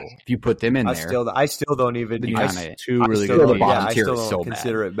schedule. If you put them in there, I still don't even. I still don't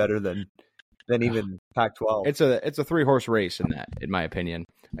consider it better than even Pac-12. It's a 3-horse race in that, in my opinion.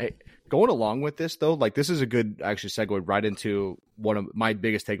 Going along with this, though, like this is a good actually segue right into one of my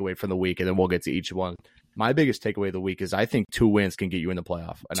biggest takeaway from the week, and then we'll get to each one. My biggest takeaway of the week is I think 2 wins can get you in the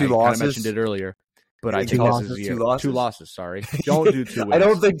playoff. And 2 losses. I kind of mentioned it earlier, but I think this is the year. 2 losses. Sorry, don't do 2 wins. I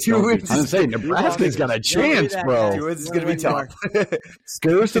don't think 2 wins. I'm saying Nebraska's got a chance, bro. 2 wins is going to be tough.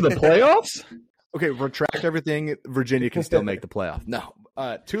 Goes to the playoffs. Okay, retract everything. Virginia can still make the playoff. No,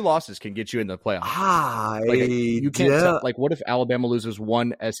 2 losses can get you in the playoff. You can't tell, like, what if Alabama loses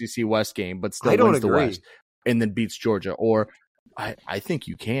 1 SEC West game but still wins the West and then beats Georgia? Or I think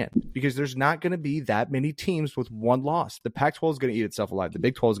you can, because there's not going to be that many teams with 1 loss. The Pac-12 is going to eat itself alive. The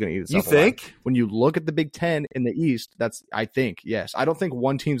Big 12 is going to eat itself alive. You think? When you look at the Big 10 in the East, I think, yes. I don't think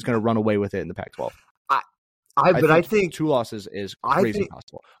one team's going to run away with it in the Pac-12. I think 2 losses is crazy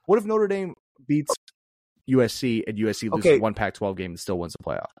possible. What if Notre Dame beats USC and USC loses 1 Pac-12 game and still wins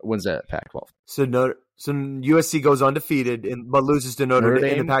the Pac-12? So USC goes undefeated but loses to Notre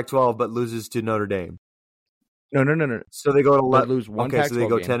Dame in the Pac-12, but loses to Notre Dame. No. So they go to lose 1 Pac-12 so they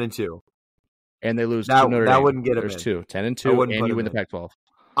go game. 10-2. And they lose to Notre Dame. That wouldn't get them There's in. 2. 10-2, and you win the Pac-12.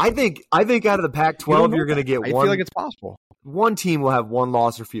 I think out of the Pac-12, you're going to get 1. I feel like it's possible. 1 team will have 1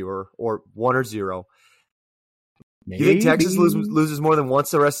 loss or fewer, or 1 or 0. Maybe. You think Texas loses more than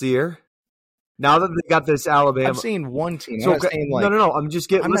once the rest of the year? Now that they got this Alabama, I'm saying 1 team. So, no. I'm just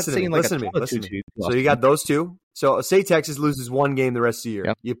getting. Listen to me. So you got those 2. So say Texas loses 1 game the rest of the year.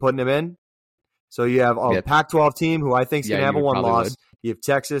 Yep. You putting them in? So you have a Pac-12 team who I think is going to have a 1 loss. Would. You have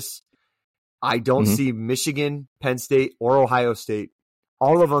Texas. I don't see Michigan, Penn State, or Ohio State.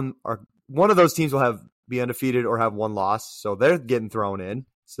 All of them are. One of those teams will be undefeated or have 1 loss. So they're getting thrown in.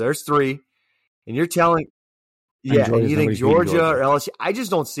 So there's 3. and you're telling, and you think Georgia or LSU? I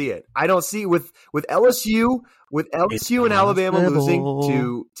just don't see it. I don't see with LSU and Alabama losing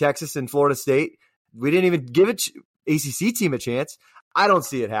to Texas and Florida State. We didn't even give it ACC team a chance. I don't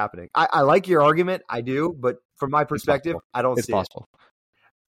see it happening. I like your argument, I do, but from my perspective, I don't see possible.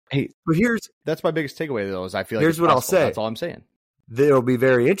 Hey, but that's my biggest takeaway though. Is I feel like here's what I'll say. That's all I'm saying. It'll be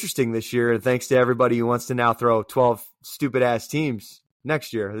very interesting this year, and thanks to everybody who wants to now throw 12 stupid ass teams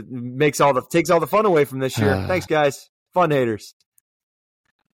next year. It takes all the fun away from this year. Thanks, guys. Fun haters.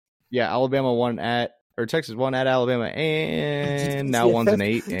 Yeah, Texas won at Alabama, and now one's an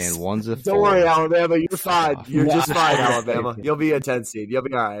 8 and one's a 4. Don't worry, Alabama. You're fine. You're just fine, Alabama. You'll be a 10 seed. You'll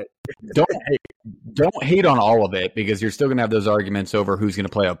be all right. Don't hate on all of it because you're still going to have those arguments over who's going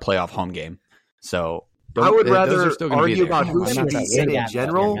to play a playoff home game. So I would rather argue about who should be in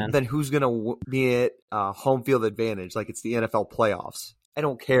general than who's going to be at home field advantage, like it's the NFL playoffs. I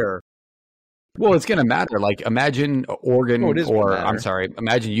don't care. Well, it's going to matter. Like, imagine Oregon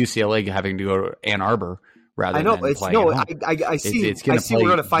imagine UCLA having to go to Ann Arbor rather than playing at home. I see we're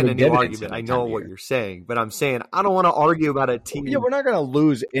going to find a new argument. I know what you're saying, but I'm saying I don't want to argue about a team. Yeah, we're not going to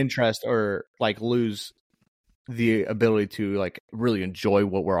lose interest or like lose the ability to like really enjoy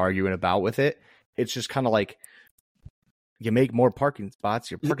what we're arguing about with it. It's just kind of like you make more parking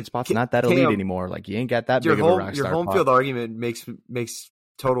spots. Your parking spot's not that elite anymore. Like you ain't got that big of a rock star. Your home field argument makes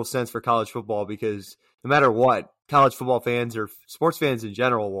total sense for college football because no matter what, college football fans or sports fans in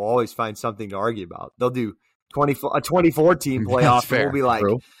general will always find something to argue about. They'll do a 24 team playoff and we'll be like,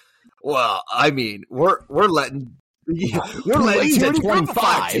 well, I mean, we're letting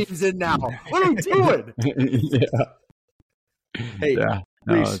 25 teams in now. What are we doing? Hey,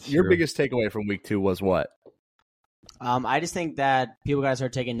 Reese, your biggest takeaway from week 2 was what? I just think that people got to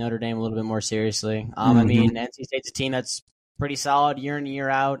start taking Notre Dame a little bit more seriously. I mean, NC State's a team that's pretty solid year in, year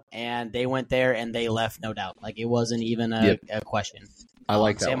out, and they went there and they left, no doubt. Like, it wasn't even a question. I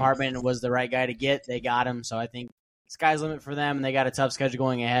like that. Sam Hartman was the right guy to get. They got him, so I think sky's the limit for them, and they got a tough schedule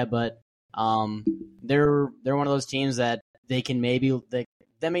going ahead, but they're one of those teams that they can maybe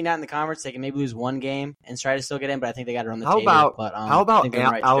them being not in the conference, they can maybe lose one game and try to still get in, but I think they got it on the table. How about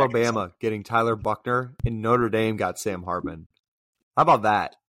Alabama getting Tyler Buchner and Notre Dame got Sam Hartman? How about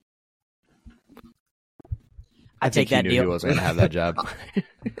that? I take that deal. He wasn't going to have that job.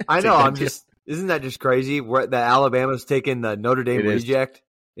 I know. Isn't that just crazy? That Alabama's taking the Notre Dame reject,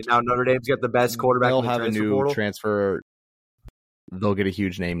 and now Notre Dame's got the best quarterback. They'll in the have a new portal. transfer. They'll get a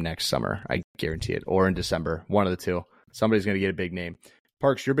huge name next summer. I guarantee it. Or in December. One of the two. Somebody's going to get a big name.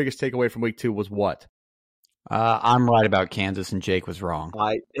 Parks, your biggest takeaway from week 2 was what? I'm right about Kansas, and Jake was wrong.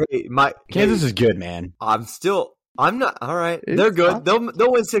 Kansas is good, man. I'm not. All right. They're good.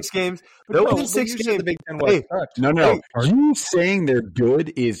 They'll win 6 games. They'll win 6 games. The Big Ten West No. Hey, you saying they're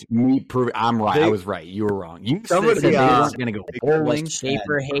good is me proving I'm right. I was right. You were wrong. You said they weren't going to go bowling.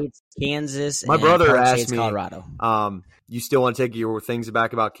 Schaefer hates Kansas. My brother asked me, Colorado. You still want to take your things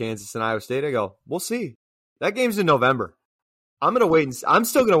back about Kansas and Iowa State? I go, we'll see. That game's in November. I'm going to wait. I'm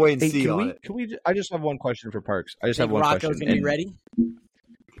still going to wait and see on it. Can we? I just have one question for Parks. I just have one Rocco's question. Going to be ready?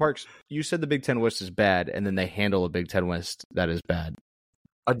 Parks, you said the Big Ten West is bad, and then they handle a Big Ten West that is bad.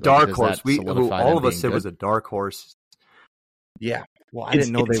 A dark horse. All of us said was a dark horse. Yeah. Well, I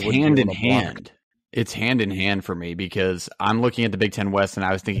didn't know they would hand in hand. It's hand in hand for me because I'm looking at the Big Ten West, and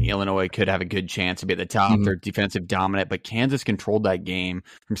I was thinking Illinois could have a good chance to be at the top. They're defensive dominant, but Kansas controlled that game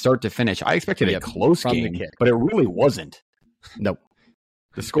from start to finish. I expected a close game, but it really wasn't. Nope.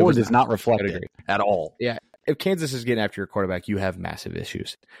 The score does not reflect it at all. Yeah. If Kansas is getting after your quarterback, you have massive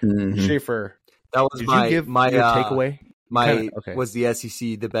issues. Schaefer, that was your takeaway? Was the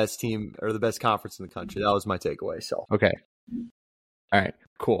SEC the best team or the best conference in the country? That was my takeaway. So okay, all right,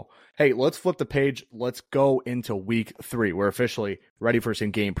 cool. Hey, let's flip the page. Let's go into week 3. We're officially ready for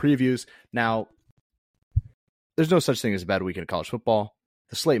some game previews. Now, there's no such thing as a bad week in college football.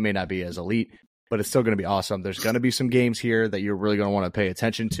 The slate may not be as elite, but it's still going to be awesome. There's going to be some games here that you're really going to want to pay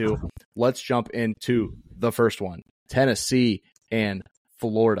attention to. Let's jump into the first one, Tennessee and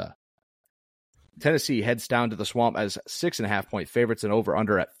Florida. Tennessee heads down to the Swamp as 6.5-point favorites and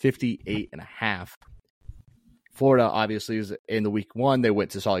over-under at 58.5. Florida obviously is in the week 1. They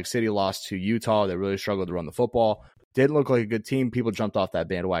went to Salt Lake City, lost to Utah. They really struggled to run the football. Didn't look like a good team. People jumped off that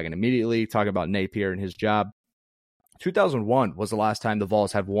bandwagon immediately, talking about Napier and his job. 2001 was the last time the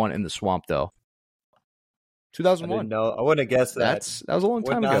Vols have won in the Swamp, though. 2001. No, I wouldn't have guessed that. That was a long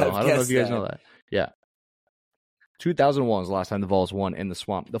time ago. I don't know if you guys know that. Yeah. 2001 was the last time the Vols won in the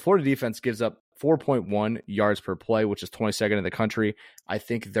Swamp. The Florida defense gives up 4.1 yards per play, which is 22nd in the country. I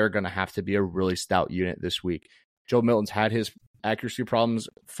think they're going to have to be a really stout unit this week. Joe Milton's had his accuracy problems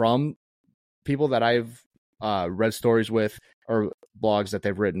from people that I've read stories with or blogs that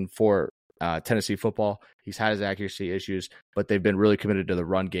they've written for Tennessee football, he's had his accuracy issues, but they've been really committed to the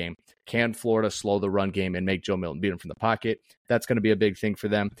run game. Can Florida slow the run game and make Joe Milton beat him from the pocket? That's going to be a big thing for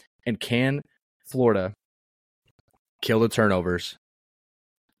them. And can Florida kill the turnovers,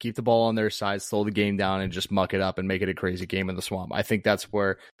 keep the ball on their side, slow the game down, and just muck it up and make it a crazy game in the Swamp? I think that's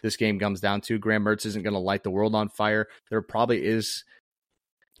where this game comes down to. Graham Mertz isn't going to light the world on fire. There probably is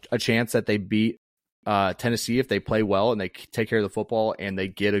a chance that they beat Tennessee if they play well and they take care of the football and they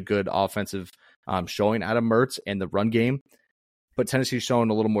get a good offensive showing out of Mertz and the run game. But Tennessee's shown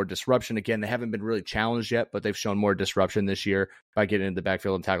a little more disruption. Again, they haven't been really challenged yet, but they've shown more disruption this year by getting into the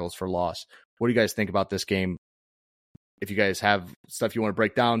backfield and tackles for loss. What do you guys think about this game? If you guys have stuff you want to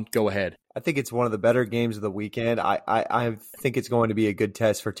break down, go ahead. I think it's one of the better games of the weekend. I think it's going to be a good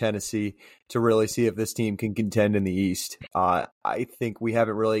test for Tennessee to really see if this team can contend in the East. I think we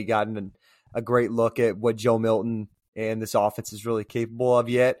haven't really gotten a great look at what Joe Milton and this offense is really capable of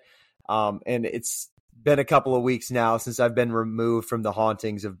yet. And it's been a couple of weeks now since I've been removed from the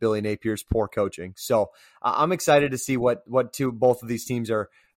hauntings of Billy Napier's poor coaching. So I'm excited to see what both of these teams are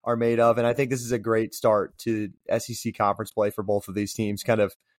made of. And I think this is a great start to SEC conference play for both of these teams, kind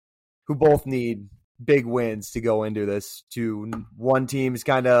of who both need big wins to go into this. One team is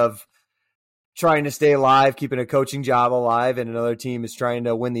kind of trying to stay alive, keeping a coaching job alive, and another team is trying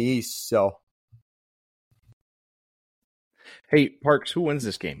to win the East. So, hey, Parks, who wins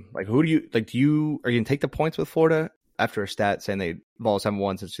this game? Like, who do you like? Are you going to take the points with Florida after a stat saying they Vols haven't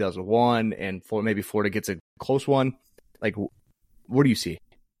won since 2001, and maybe Florida gets a close one? Like, what do you see?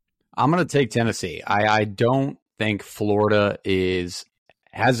 I'm going to take Tennessee. I don't think Florida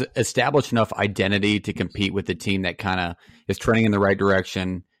has established enough identity to compete with the team that kind of is trending in the right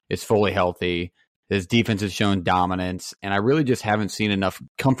direction, is fully healthy. His defense has shown dominance, and I really just haven't seen enough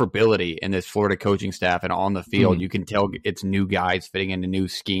comfortability in this Florida coaching staff and on the field. You can tell it's new guys fitting into new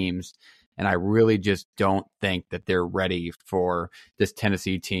schemes, and I really just don't think that they're ready for this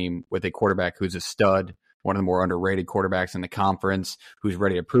Tennessee team with a quarterback who's a stud, one of the more underrated quarterbacks in the conference, who's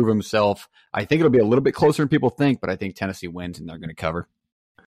ready to prove himself. I think it'll be a little bit closer than people think, but I think Tennessee wins, and they're going to cover.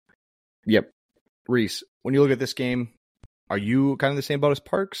 Yep. Reese, when you look at this game, are you kind of the same boat as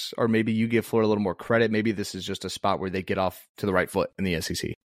Parks, or maybe you give Florida a little more credit? Maybe this is just a spot where they get off to the right foot in the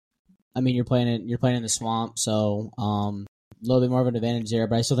SEC. I mean, you're playing in the Swamp, so a little bit more of an advantage there.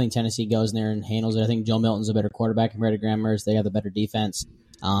 But I still think Tennessee goes in there and handles it. I think Joe Milton's a better quarterback compared to Graham Mertz. They have the better defense.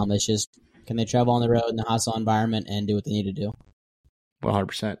 It's just, can they travel on the road in the hostile environment and do what they need to do?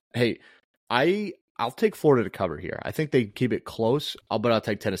 100%. Hey, I'll take Florida to cover here. I think they keep it close, but I'll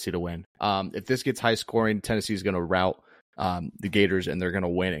take Tennessee to win. If this gets high scoring, Tennessee's going to rout the Gators and they're going to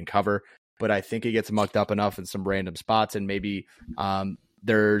win and cover. But I think it gets mucked up enough in some random spots, and maybe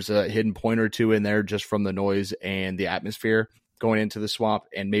there's a hidden point or two in there just from the noise and the atmosphere going into the Swamp,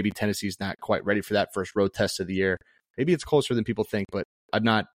 and maybe Tennessee's not quite ready for that first road test of the year. Maybe it's closer than people think, but I'm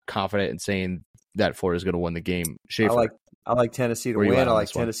not confident in saying that Florida's going to win the game. Schaefer, I like Tennessee to win. I like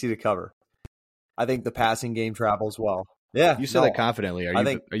Tennessee to cover. I think the passing game travels well. Yeah, you said that confidently. Are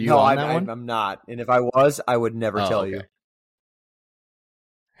you no, on that one? I'm not. And if I was, I would never tell you.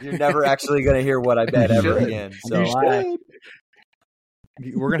 You're never actually going to hear what I bet ever again. So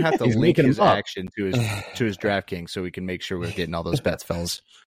we're going to have to link his action to his DraftKings so we can make sure we're getting all those bets, fellas.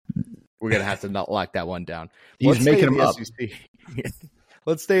 We're going to have to not lock that one down. He's making them up.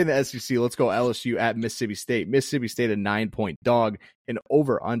 Let's stay in the SEC. Let's go LSU at Mississippi State. Mississippi State a 9-point dog, and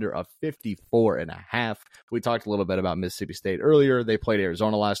over under of 54.5. We talked a little bit about Mississippi State earlier. They played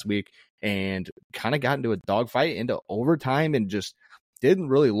Arizona last week and kind of got into a dogfight into overtime and just didn't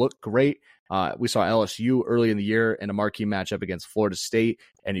really look great. We saw LSU early in the year in a marquee matchup against Florida State,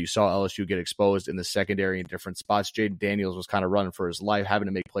 and you saw LSU get exposed in the secondary in different spots. Jaden Daniels was kind of running for his life, having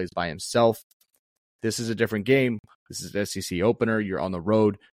to make plays by himself. This is a different game. This is an SEC opener. You're on the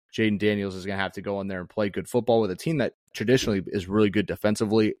road. Jaden Daniels is going to have to go in there and play good football with a team that traditionally is really good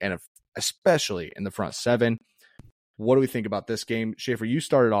defensively, and especially in the front seven. What do we think about this game? Schaefer, you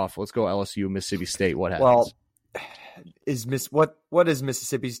started off. Let's go LSU, Mississippi State. What happens? Well, what is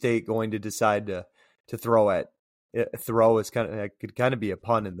Mississippi State going to decide to throw at? Throw is could kind of be a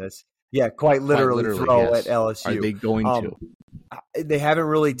pun in this. Yeah, quite literally throw at LSU. Are they going to? They haven't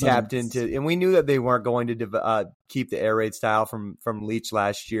really tapped into, and we knew that they weren't going to keep the air raid style from Leach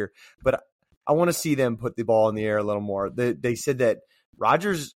last year. But I want to see them put the ball in the air a little more. They said that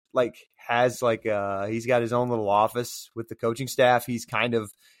Rodgers has he's got his own little office with the coaching staff. He's kind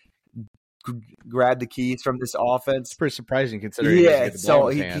of grabbed the keys from this offense. It's pretty surprising considering. Yeah, so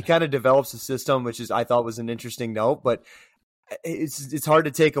he kind of develops a system, which I thought was an interesting note, but. it's hard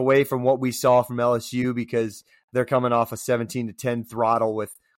to take away from what we saw from LSU because they're coming off a 17-10 throttle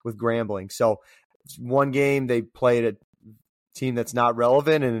with Grambling. So one game they played a team that's not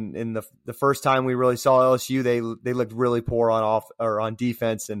relevant, and in the first time we really saw LSU, they looked really poor on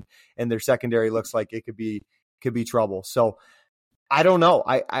defense, and their secondary looks like it could be trouble. So I don't know.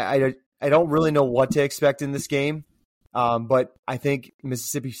 I don't really know what to expect in this game. But I think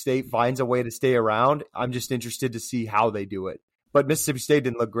Mississippi State finds a way to stay around. I'm just interested to see how they do it. But Mississippi State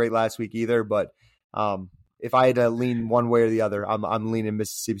didn't look great last week either. But if I had to lean one way or the other, I'm leaning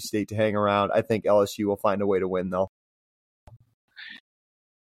Mississippi State to hang around. I think LSU will find a way to win, though.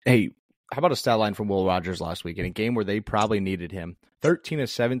 Hey, how about a stat line from Will Rogers last week in a game where they probably needed him? 13 of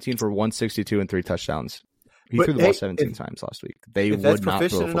 17 for 162 and 3 touchdowns. He threw the ball 17 times last week. They would not throw the football. If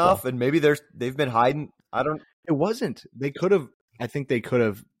that's proficient enough, and maybe they've been hiding. It wasn't. They could have. I think they could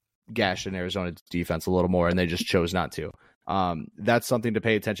have gashed an Arizona defense a little more, and they just chose not to. That's something to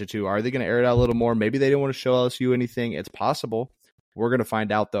pay attention to. Are they going to air it out a little more? Maybe they didn't want to show LSU anything. It's possible. We're going to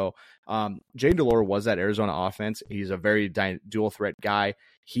find out, though. Jay Delora was that Arizona offense. He's a very dual threat guy.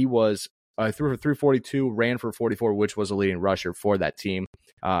 He was threw for 342, ran for 44, which was a leading rusher for that team,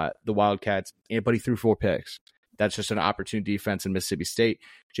 the Wildcats. But he threw 4 picks. That's just an opportune defense in Mississippi State.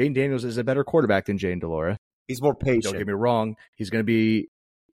 Jayden Daniels is a better quarterback than Jay Delora. He's more patient. Don't get me wrong. He's going to be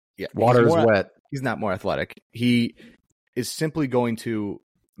water is wet. He's not more athletic. He is simply going to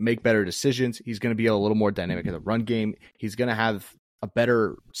make better decisions. He's going to be a little more dynamic in the run game. He's going to have a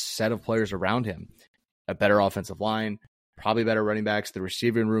better set of players around him, a better offensive line, probably better running backs. The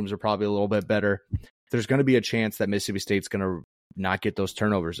receiving rooms are probably a little bit better. There's going to be a chance that Mississippi State's going to not get those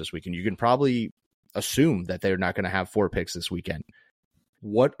turnovers this weekend. You can probably assume that they're not going to have 4 picks this weekend.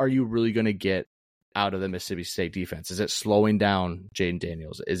 What are you really going to get out of the Mississippi State defense? Is it slowing down Jayden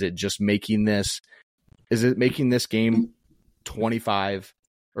Daniels? Is it just making this game 25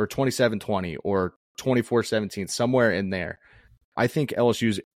 or 27-20 or 24-17, somewhere in there? I think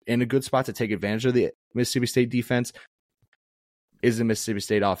LSU's in a good spot to take advantage of the Mississippi State defense. Is the Mississippi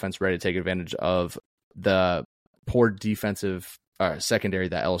State offense ready to take advantage of the poor defensive secondary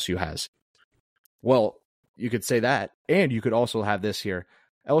that LSU has? Well, you could say that, and you could also have this here.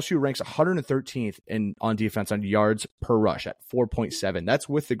 LSU ranks 113th on defense on yards per rush at 4.7. That's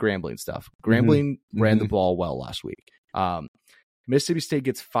with the Grambling stuff. Grambling ran the ball well last week. Mississippi State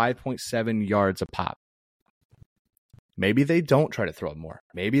gets 5.7 yards a pop. Maybe they don't try to throw it more.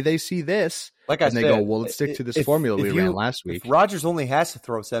 Maybe they see this and they go, well, let's stick to this formula we ran last week. If Rodgers only has to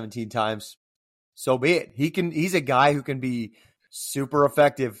throw 17 times, so be it. He's a guy who can be super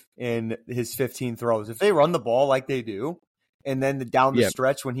effective in his 15 throws. If they run the ball like they do, and then down the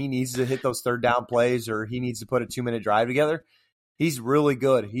stretch when he needs to hit those third down plays or he needs to put a 2-minute drive together, he's really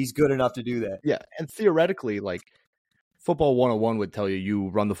good. He's good enough to do that. Yeah, and theoretically, like Football 101 would tell you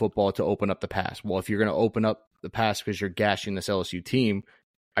run the football to open up the pass. Well, if you're going to open up the pass because you're gashing this LSU team,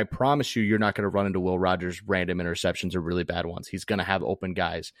 I promise you're not going to run into Will Rogers' random interceptions or really bad ones. He's going to have open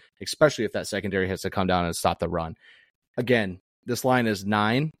guys, especially if that secondary has to come down and stop the run. Again, this line is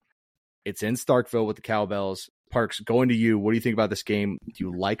 9. It's in Starkville with the Cowbells. Parks, going to you. What do you think about this game? Do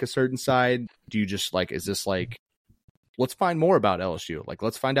you like a certain side? Do you just is this let's find more about LSU?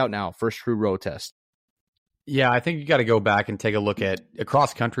 Let's find out now. First true road test. Yeah, I think you got to go back and take a look at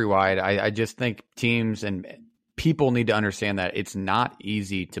across countrywide. I just think teams and people need to understand that it's not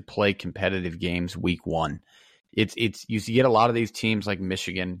easy to play competitive games week 1. It's you get a lot of these teams like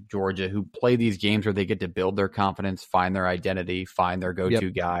Michigan, Georgia, who play these games where they get to build their confidence, find their identity, find their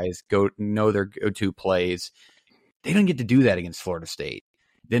go-to guys, know their go-to plays. They don't get to do that against Florida State.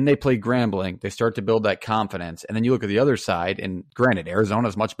 Then they play Grambling. They start to build that confidence. And then you look at the other side, and granted,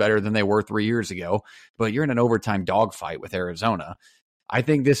 Arizona's much better than they were 3 years ago, but you're in an overtime dogfight with Arizona. I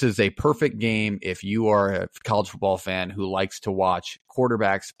think this is a perfect game if you are a college football fan who likes to watch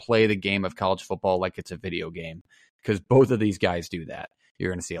quarterbacks play the game of college football like it's a video game, because both of these guys do that. You're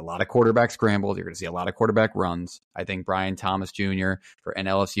going to see a lot of quarterback scrambles. You're going to see a lot of quarterback runs. I think Brian Thomas Jr. for an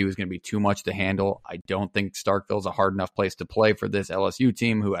LSU is going to be too much to handle. I don't think Starkville's a hard enough place to play for this LSU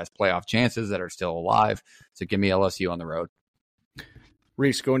team who has playoff chances that are still alive. So give me LSU on the road.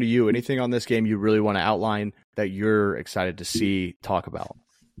 Reese, going to you. Anything on this game you really want to outline that you're excited to see, talk about?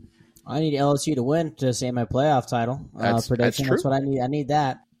 I need LSU to win to say my playoff title prediction. That's what I need. I need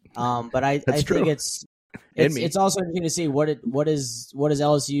that. But I think it's also interesting to see what is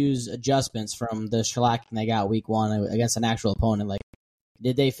LSU's adjustments from the shellacking they got week 1 against an actual opponent. Like,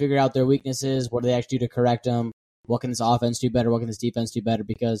 did they figure out their weaknesses? What do they actually do to correct them? What can this offense do better? What can this defense do better?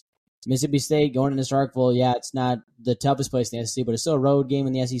 Because Mississippi State going into Starkville, it's not the toughest place in the SEC, but it's still a road game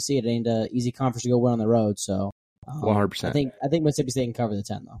in the SEC. It ain't an easy conference to go win on the road. So 100%. I think Mississippi State can cover the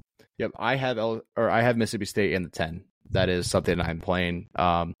 10 though. Yep, I have Mississippi State in the 10. That is something I'm playing.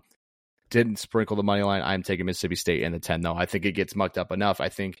 Didn't sprinkle the money line. I'm taking Mississippi State in the 10 though. I think it gets mucked up enough. I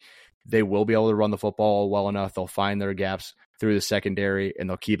think they will be able to run the football well enough. They'll find their gaps through the secondary and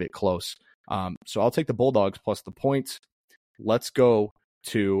they'll keep it close. So I'll take the Bulldogs plus the points. Let's go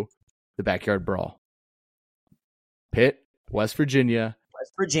to the backyard brawl. Pitt, West Virginia.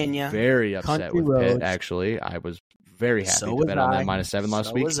 Very upset with Pitt, actually. I was very happy to bet on that -7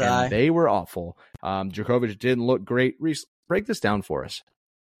 last week, and they were awful. Djokovic didn't look great. Reese, break this down for us.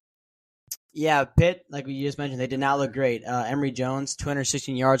 Yeah, Pitt, like we just mentioned, they did not look great. Emory Jones,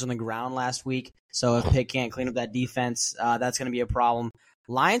 216 yards on the ground last week. So if Pitt can't clean up that defense, that's going to be a problem.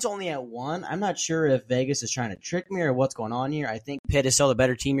 Lions only at 1. I'm not sure if Vegas is trying to trick me or what's going on here. I think Pitt is still the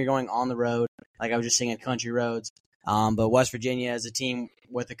better team. You're going on the road, like I was just saying at Country Roads. But West Virginia is a team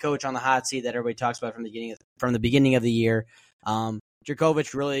with a coach on the hot seat that everybody talks about from the beginning of the year.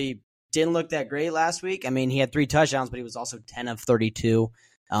 Djokovic really didn't look that great last week. I mean, he had 3 touchdowns, but he was also 10 of 32.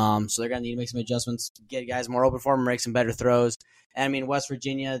 So they're going to need to make some adjustments, get guys more open for him, make some better throws. And I mean, West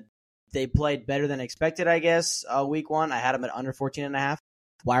Virginia, they played better than expected, I guess, week 1. I had them at under 14.5.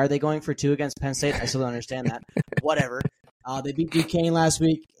 Why are they going for 2 against Penn State? I still don't understand that. Whatever. They beat Duquesne last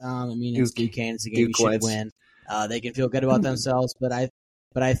week. I mean, it's Duquesne. It's a game you should win. They can feel good about themselves, but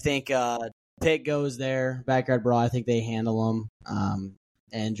I think Pitt goes there, backyard brawl. I think they handle them.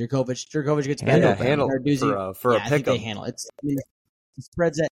 And Djokovic gets better. Handle for a pick. I think they handle it. I mean, the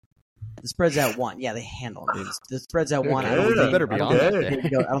spread's at 1. Yeah, they handle it. The spread's at 1. I don't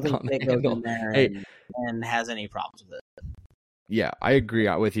think Pitt goes in there and has any problems with it. Yeah, I agree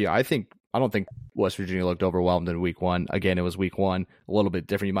with you. I don't think West Virginia looked overwhelmed in week 1. Again, it was week 1, a little bit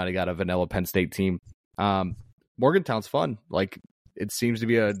different. You might have got a vanilla Penn State team. Morgantown's fun. Like, it seems to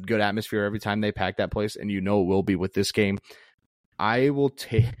be a good atmosphere every time they pack that place, and it will be with this game. I'll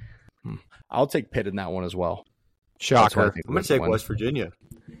take Pitt in that one as well. Shocker. I'm going to take West Virginia.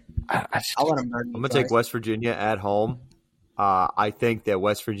 I'm going to take West Virginia at home. I think that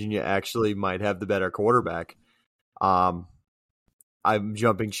West Virginia actually might have the better quarterback. I'm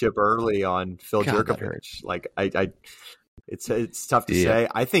jumping ship early on Phil Jurkovich. Like, it's tough to say.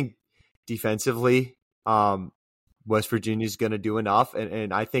 I think defensively, West Virginia's going to do enough,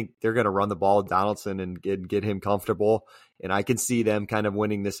 and I think they're going to run the ball with Donaldson and get him comfortable. And I can see them kind of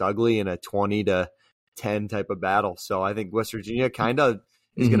winning this ugly in a 20-10 type of battle. So I think West Virginia kind of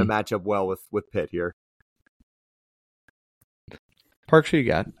is going to match up well with Pitt here. Parks, who you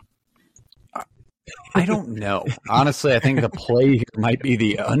got? I don't know. Honestly, I think the play here might be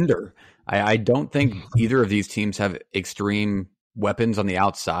the under. I don't think either of these teams have extreme weapons on the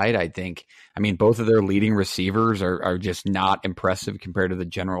outside. I mean, both of their leading receivers are just not impressive compared to the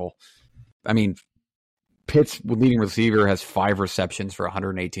general. I mean, Pitt's leading receiver has 5 receptions for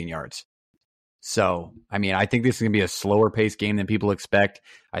 118 yards. So, I mean, I think this is going to be a slower paced game than people expect.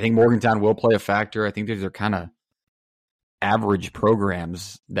 I think Morgantown will play a factor. I think these are kind of average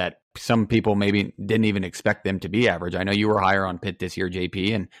programs that some people maybe didn't even expect them to be average. I know you were higher on Pitt this year,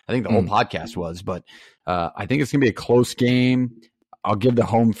 JP, and I think the whole podcast was, but I think it's going to be a close game. I'll give the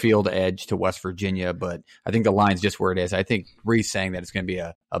home field edge to West Virginia, but I think the line's just where it is. I think Reese saying that it's going to be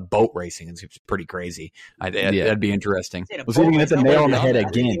a boat racing is pretty crazy. That'd be interesting. We'll see if we can hit the nail on the head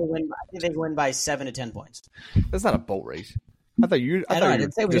again. I think they win by 7 to 10 points. That's not a boat race. I thought you were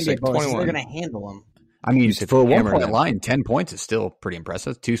going to say 21. They're going to handle them. I mean, for a 1-point line, 10 points is still pretty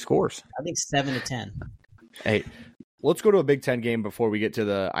impressive. 2 scores. I think 7 to 10. Hey, let's go to a Big Ten game before we get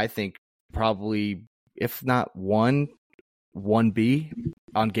to I think probably, if not 1B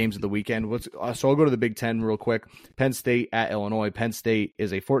on games of the weekend. So I'll go to the Big Ten real quick. Penn State at Illinois. Penn State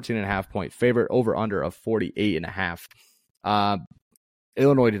is a 14.5 point favorite, over under of 48.5.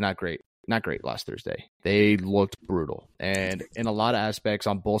 Illinois did not great last Thursday. They looked brutal, and in a lot of aspects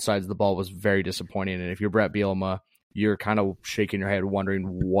on both sides of the ball was very disappointing. And if you're Brett Bielema, you're kind of shaking your head wondering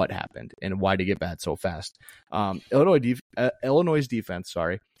what happened and why did it get bad so fast. Illinois' defense,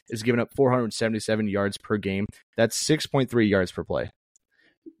 is giving up 477 yards per game. That's 6.3 yards per play.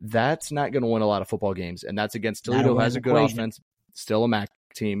 That's not going to win a lot of football games, and that's against Toledo, who has a good offense, still a MAC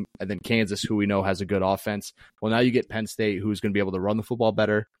team, and then Kansas, who we know has a good offense. Well, now you get Penn State, who's going to be able to run the football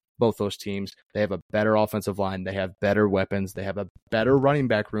better. Both those teams, they have a better offensive line. They have better weapons. They have a better running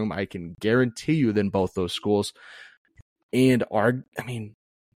back room, I can guarantee you, than both those schools. And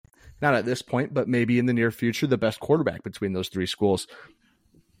not at this point, but maybe in the near future, the best quarterback between those 3 schools.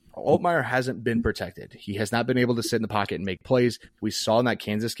 Altmaier hasn't been protected. He has not been able to sit in the pocket and make plays. We saw in that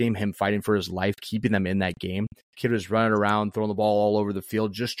Kansas game him fighting for his life, keeping them in that game. Kid was running around, throwing the ball all over the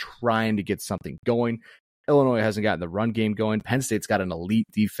field, just trying to get something going. Illinois hasn't gotten the run game going. Penn State's got an elite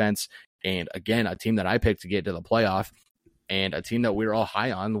defense. And again, a team that I picked to get to the playoff and a team that we were all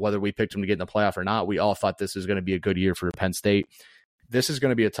high on, whether we picked them to get in the playoff or not. We all thought this is going to be a good year for Penn State. This is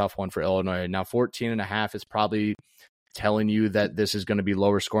going to be a tough one for Illinois. Now, 14.5 is probably telling you that this is going to be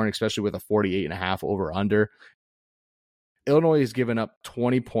lower scoring, especially with a 48.5 over under. Illinois has given up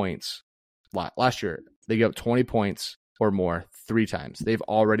 20 points. Last year, they gave up 20 points or more 3 times. They've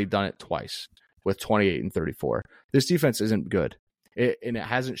already done it twice with 28 and 34. This defense isn't good. And it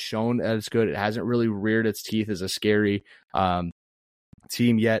hasn't shown that it's good. It hasn't really reared its teeth as a scary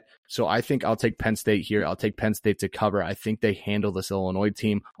team yet. So I think I'll take Penn State here. I'll take Penn State to cover. I think they handle this Illinois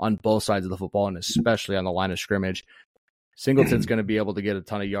team on both sides of the football and especially on the line of scrimmage. Singleton's going to be able to get a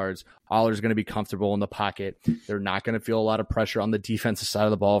ton of yards. Aller's going to be comfortable in the pocket. They're not going to feel a lot of pressure on the defensive side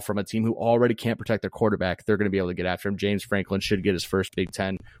of the ball from a team who already can't protect their quarterback. They're going to be able to get after him. James Franklin should get his first Big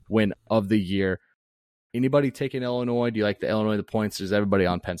Ten win of the year. Anybody taking Illinois? Do you like the Illinois, the points? Is everybody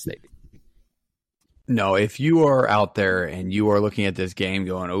on Penn State? No, if you are out there and you are looking at this game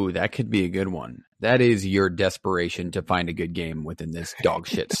going, oh, that could be a good one, that is your desperation to find a good game within this dog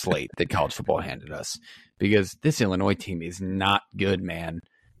shit slate that college football handed us. Because this Illinois team is not good, man.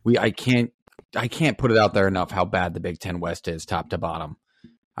 I can't put it out there enough how bad the Big Ten West is top to bottom.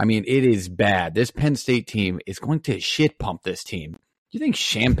 I mean, it is bad. This Penn State team is going to shit pump this team. You think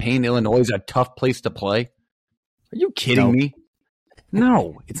Champaign, Illinois is a tough place to play? Are you kidding me?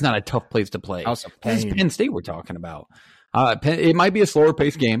 No, it's not a tough place to play. This is Penn State we're talking about. It might be a slower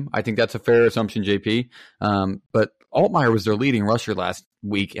paced game. I think that's a fair assumption, JP. But Altmaier was their leading rusher last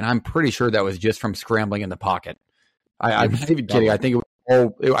week, and I'm pretty sure that was just from scrambling in the pocket. I'm not even kidding. I think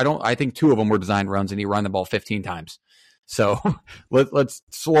I think 2 of them were designed runs, and he ran the ball 15 times. So let's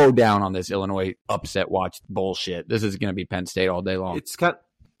slow down on this Illinois upset watch bullshit. This is going to be Penn State all day long. It's kind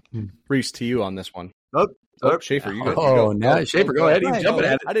Reese, to you on this one. Oh, Schaefer, you go. Schaefer, go ahead. He's jumping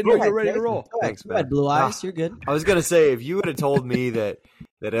at it. I didn't know you were ready to roll. Thanks, man. Go ahead, Blue Eyes. You're good. I was going to say, if you would have told me that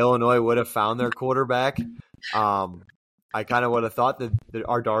Illinois would have found their quarterback, I kind of would have thought that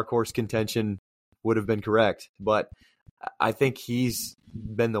our dark horse contention would have been correct. But I think he's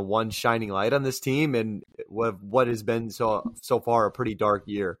been the one shining light on this team and what has been so far a pretty dark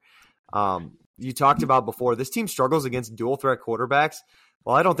year. You talked about before, this team struggles against dual threat quarterbacks.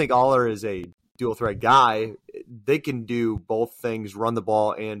 Well, I don't think Aller is a dual threat guy. They can do both things, run the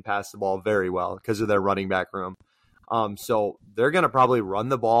ball and pass the ball very well because of their running back room. So they're going to probably run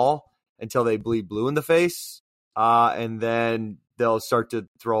the ball until they bleed blue in the face. And then they'll start to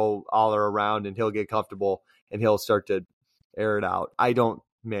throw Aller around and he'll get comfortable and he'll start to air it out.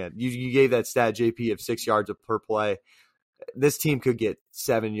 You gave that stat, JP, of 6 yards per play. This team could get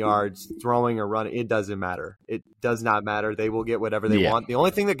 7 yards throwing or running. It doesn't matter. It does not matter. They will get whatever they want. The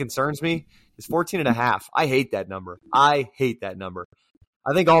only thing that concerns me is 14.5. I hate that number. I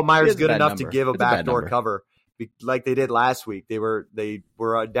think Altmaier's good enough to give a backdoor cover like they did last week. They were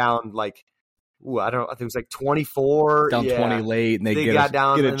down like, I think it was like 24. Down 20 late. And they got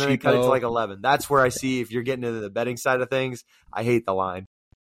down and then they cut it to like 11. That's where I see if you're getting into the betting side of things, I hate the line.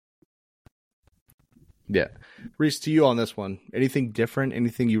 Yeah. Reese, to you on this one, anything different?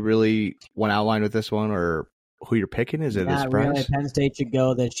 Anything you really want to outline with this one or who you're picking? Is it a surprise? Really, Penn State should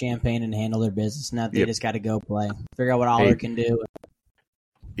go to Champaign and handle their business. Now they just got to go play. Figure out what Aller can do.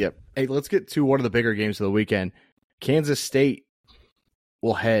 Yep. Hey, let's get to one of the bigger games of the weekend. Kansas State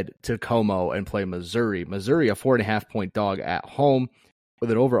will head to Como and play Missouri. Missouri, a 4.5-point dog at home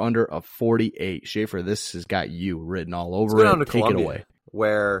with an over-under of 48. Schaefer, this has got you written all over it. Take it away.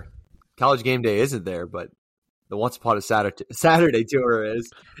 Where College Game Day isn't there, but the Once Upon a Saturday tour is.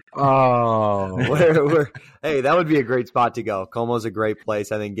 Oh. Hey, that would be a great spot to go. Como's a great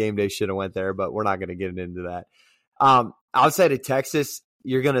place. I think Game Day should have went there, but we're not going to get into that. Outside of Texas,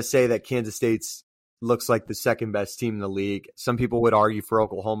 you're going to say that Kansas State's looks like the second best team in the league. Some people would argue for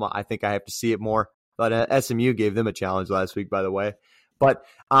Oklahoma. I think I have to see it more. But SMU gave them a challenge last week, by the way. But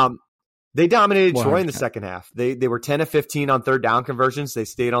they dominated Troy in the second half. They were 10 of 15 on third down conversions. They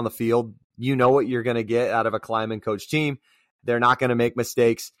stayed on the field. You know what you're going to get out of a Kleiman coach team. They're not going to make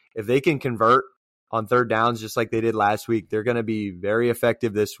mistakes. If they can convert on third downs just like they did last week, they're going to be very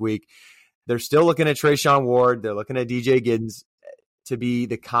effective this week. They're still looking at Trayshawn Ward. They're looking at DJ Giddens to be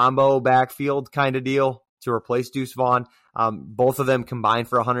the combo backfield kind of deal to replace Deuce Vaughn. Both of them combined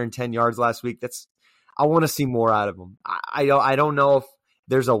for 110 yards last week. I want to see more out of them. I don't know if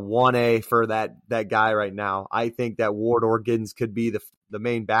there's a 1A for that guy right now. I think that Ward or Giddens could be the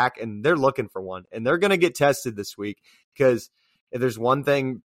main back, and they're looking for one. And they're going to get tested this week because if there's one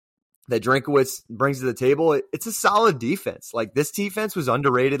thing that Drinkowitz brings to the table, it's a solid defense. Like, this defense was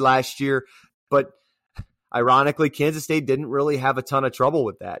underrated last year, but ironically, Kansas State didn't really have a ton of trouble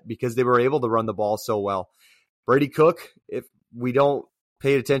with that because they were able to run the ball so well. Brady Cook, if we don't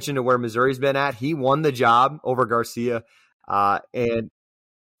pay attention to where Missouri's been at, he won the job over Garcia. And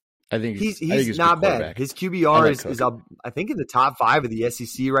I think he's not bad. His QBR is up, I think, in the top 5 of the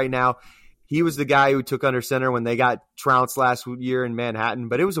SEC right now. He was the guy who took under center when they got trounced last year in Manhattan,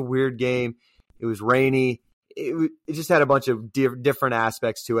 but it was a weird game. It was rainy. It just had a bunch of different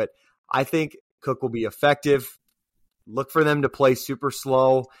aspects to it. I think Cook will be effective. Look for them to play super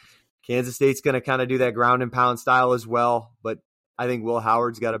slow. Kansas State's going to kind of do that ground and pound style as well, but I think Will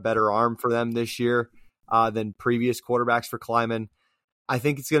Howard's got a better arm for them this year than previous quarterbacks for Kleiman. I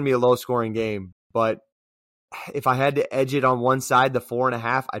think it's going to be a low-scoring game, but if I had to edge it on one side, the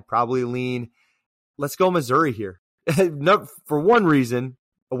 4.5, I'd probably lean, let's go Missouri here. No, for one reason,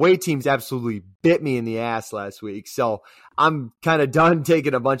 away teams absolutely bit me in the ass last week, so I'm kind of done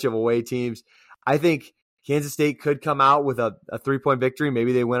taking a bunch of away teams. I think Kansas State could come out with a 3-point victory.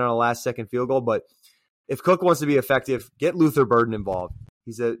 Maybe they win on a last-second field goal, but if Cook wants to be effective, get Luther Burden involved.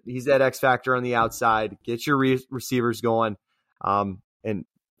 He's that X factor on the outside. Get your receivers going. And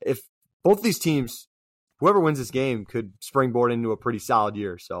if both these teams, whoever wins this game, could springboard into a pretty solid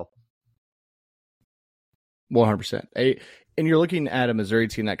year. So, 100%. And you're looking at a Missouri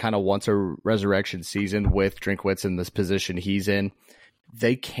team that kind of wants a resurrection season with Drinkwitz in this position he's in.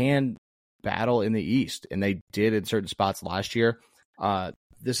 They can battle in the East, and they did in certain spots last year.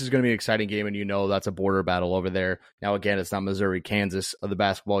 This is going to be an exciting game, and that's a border battle over there. Now, again, it's not Missouri, Kansas of the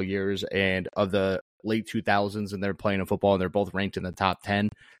basketball years and of the late 2000s, and they're playing in football, and they're both ranked in the top 10.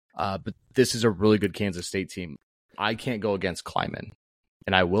 But this is a really good Kansas State team. I can't go against Kleiman,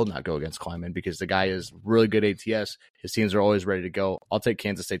 and I will not go against Kleiman because the guy is really good ATS. His teams are always ready to go. I'll take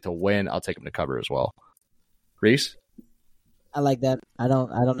Kansas State to win. I'll take them to cover as well. Reese? I like that. I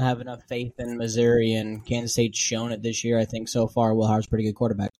don't have enough faith in Missouri, and Kansas State's shown it this year. I think so far Will Howard's a pretty good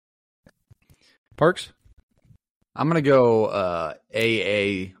quarterback. Parks? I'm going to go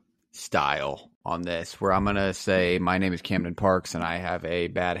AA style on this, where I'm going to say my name is Camden Parks, and I have a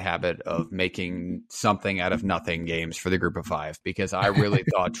bad habit of making something out of nothing games for the group of 5 because I really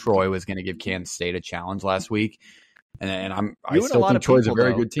thought Troy was going to give Kansas State a challenge last week, and I still think Troy's a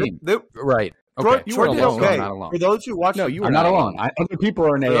very good team. Right. Okay. Troy did okay. Not alone. For those who watch, I'm not alone. Other people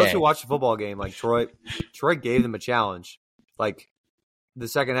are in AA. For those who watch the football game, like Troy gave them a challenge. Like the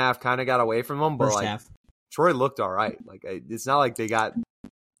second half kind of got away from them, but First like half. Troy looked all right. Like it's not like they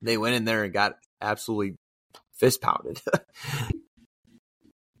went in there and got absolutely fist pounded.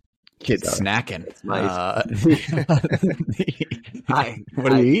 Kid's snacking. Nice.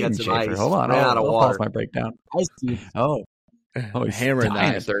 What are you eating, Schaefer? Hold on. I'll pause my breakdown. Ice he's hammering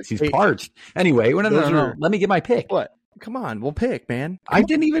that. He's parched. Anyway, no. Let me get my pick. What? Come on, we'll pick, man. I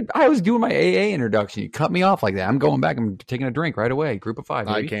was doing my AA introduction. You cut me off like that. I'm going back. I'm taking a drink right away. Group of 5.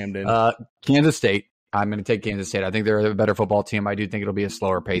 Hi, Camden. Kansas State. I'm going to take Kansas State. I think they're a better football team. I do think it'll be a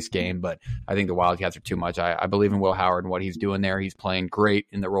slower paced game, but I think the Wildcats are too much. I believe in Will Howard and what he's doing there. He's playing great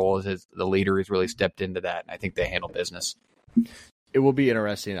in the role as the leader. He's really stepped into that. I think they handle business. It will be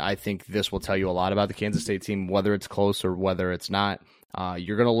interesting. I think this will tell you a lot about the Kansas State team, whether it's close or whether it's not.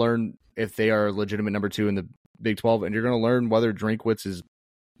 You're going to learn if they are legitimate number 2 in the Big 12, and you're going to learn whether Drinkwitz is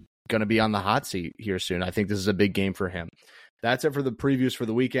going to be on the hot seat here soon. I think this is a big game for him. That's it for the previews for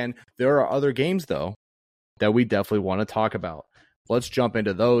the weekend. There are other games, though, that we definitely want to talk about. Let's jump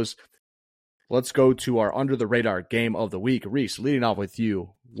into those. Let's go to our under-the-radar game of the week. Reese, leading off with you.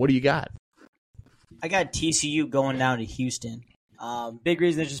 What do you got? I got TCU going down to Houston. Big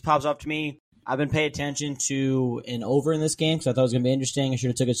reason that just pops up to me, I've been paying attention to an over in this game because I thought it was going to be interesting. I should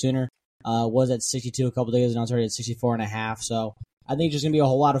have took it sooner. Was at 62 a couple days, and now it's already at 64.5. So I think it's just going to be a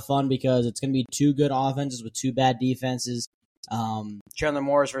whole lot of fun because it's going to be 2 good offenses with 2 bad defenses. Chandler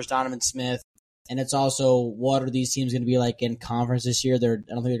Morris versus Donovan Smith. And it's also, what are these teams going to be like in conference this year? I don't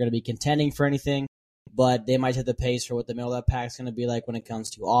think they're going to be contending for anything, but they might set the pace for what the middle of that pack is going to be like when it comes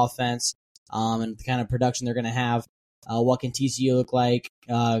to offense and the kind of production they're going to have. What can TCU look like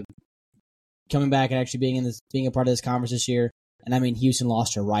coming back and actually being a part of this conference this year? And I mean, Houston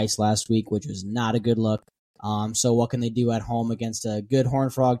lost to Rice last week, which was not a good look. So what can they do at home against a good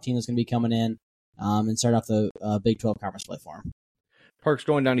Horned Frog team that's going to be coming in and start off the Big 12 conference play for them? Parks,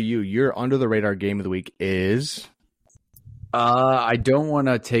 going down to you. Your under-the-radar game of the week is? I don't want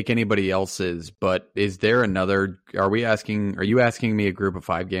to take anybody else's, but is there another? Are you asking me a group of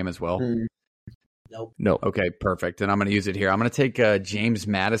 5 game as well? Nope. No. Okay, perfect. And I'm going to use it here. I'm going to take James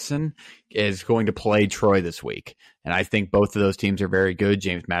Madison is going to play Troy this week. And I think both of those teams are very good.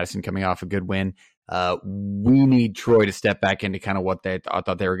 James Madison coming off a good win. We need Troy to step back into kind of what I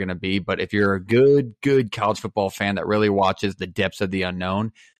thought they were going to be. But if you're a good college football fan that really watches the depths of the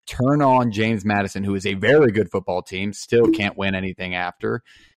unknown, turn on James Madison, who is a very good football team, still can't win anything after.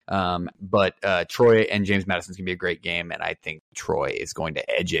 But Troy and James Madison's going to be a great game, and I think Troy is going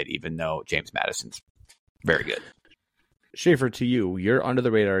to edge it, even though James Madison's very good. Schaefer, to you, your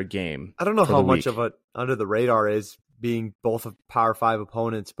under-the-radar game. I don't know how much of a under-the-radar is being both of Power 5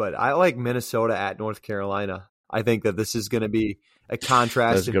 opponents, but I like Minnesota at North Carolina. I think that this is going to be a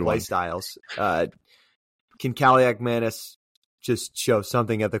contrast in play styles. Can Kaliak-Manis just show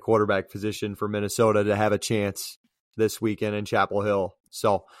something at the quarterback position for Minnesota to have a chance this weekend in Chapel Hill?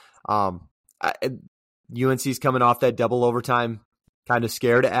 So UNC's coming off that double overtime, kind of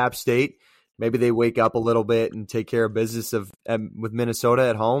scared at App State. Maybe they wake up a little bit and take care of business with Minnesota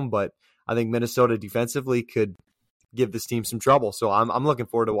at home, but I think Minnesota defensively could give this team some trouble. So I'm looking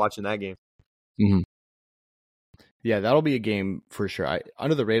forward to watching that game. Mm-hmm. Yeah, that'll be a game for sure.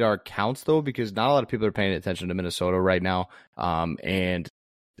 Under the radar counts, though, because not a lot of people are paying attention to Minnesota right now, and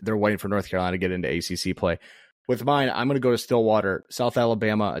they're waiting for North Carolina to get into ACC play. With mine, I'm going to go to Stillwater, South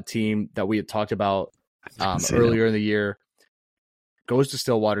Alabama, a team that we had talked about earlier in the year. Goes to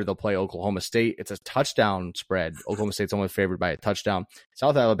Stillwater, they'll play Oklahoma State. It's a touchdown spread. Oklahoma State's only favored by a touchdown.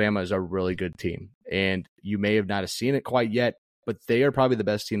 South Alabama is a really good team, and you may have not seen it quite yet, but they are probably the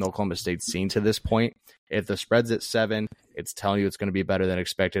best team Oklahoma State's seen to this point. If the spread's at 7, it's telling you it's going to be better than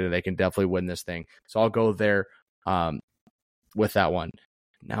expected, and they can definitely win this thing. So I'll go there with that one.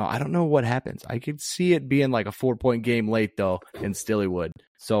 Now, I don't know what happens. I could see it being like a 4-point game late, though, in Stillywood.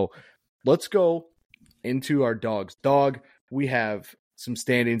 So let's go into our dogs. Dog, we have some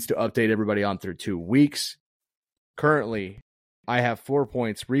standings to update everybody on through 2 weeks. Currently, I have 4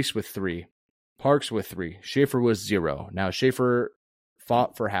 points, Reese with 3, Parks with 3, Schaefer with 0. Now, Schaefer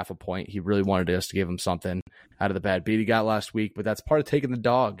fought for half a point. He really wanted us to give him something out of the bad beat he got last week, but that's part of taking the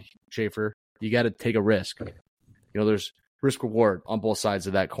dog, Schaefer. You got to take a risk. There's risk reward on both sides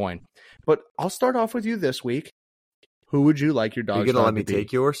of that coin. But I'll start off with you this week. Who would you like your dog's dog to be? You going to let me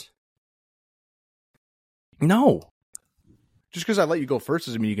take yours? No. Just because I let you go first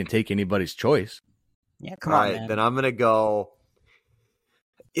doesn't mean you can take anybody's choice. Yeah, come on, man. Then I'm going to go.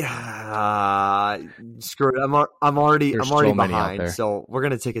 Yeah, screw it. I'm already behind, so we're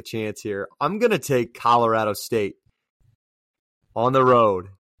going to take a chance here. I'm going to take Colorado State on the road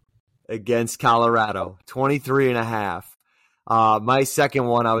against Colorado, 23.5. My second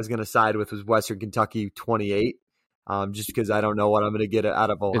one I was going to side with was Western Kentucky, 28. Just because I don't know what I'm going to get out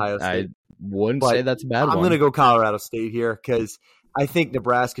of Ohio State. I wouldn't say that's a bad one. I'm going to go Colorado State here because I think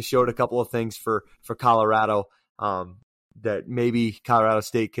Nebraska showed a couple of things for Colorado that maybe Colorado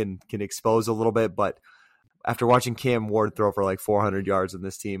State can expose a little bit. But after watching Cam Ward throw for like 400 yards in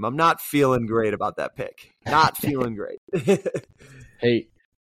this team, I'm not feeling great about that pick. Not feeling great. Hey,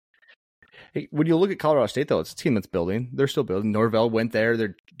 when you look at Colorado State, though, it's a team that's building. They're still building. Norvell went there.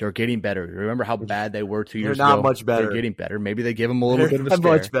 They're getting better. Remember how bad they were 2 years ago? They're not much better. They're getting better. Maybe they give them a little bit of a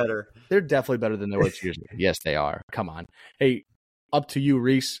scare. Much better. They're definitely better than they were 2 years ago. Yes, they are. Come on. Hey, up to you,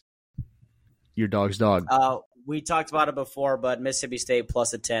 Reese. Your dog's dog. We talked about it before, but Mississippi State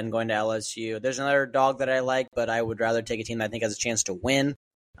plus a 10 going to LSU. There's another dog that I like, but I would rather take a team that I think has a chance to win.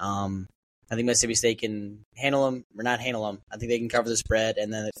 I think Mississippi State can handle them or not handle them. I think they can cover the spread,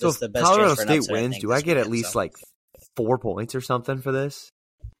 and then it's the best Colorado chance for an State upset, wins. Do I get at least like 4 points or something for this?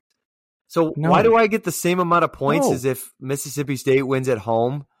 So No. why do I get the same amount of points as if Mississippi State wins at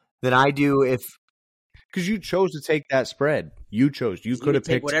home than I do if? Because you chose to take that spread. You chose. You could have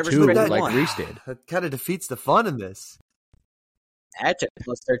picked whatever 2 spread you like want. Reese did. That kind of defeats the fun in this. I took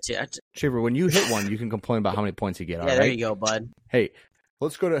plus 13. Shaver, when you hit one, you can complain about how many points you get. Yeah, all right? there you go, bud. Hey,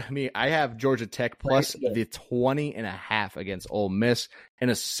 let's go to me. I have Georgia Tech plus the 20.5 against Ole Miss in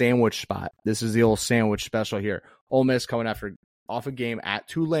a sandwich spot. This is the old sandwich special here. Ole Miss coming off a game at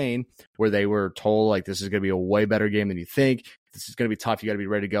Tulane where they were told like this is going to be a way better game than you think. This is going to be tough. You got to be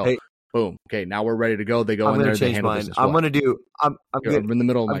ready to go. Hey, boom. Okay, now we're ready to go. They go I'm in there. Change they handle mine. business. I'm going to do. I'm in the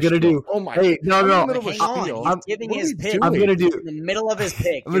middle of my I'm going to do. Oh my! Hey, no. Hang on. He's giving his pick. I'm going to do. In the middle of his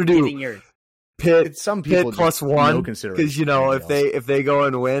pick. I'm going to do. Yours. Pitt, some people Pitt plus 1 because if they go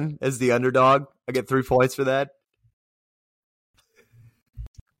and win as the underdog, I get 3 points for that.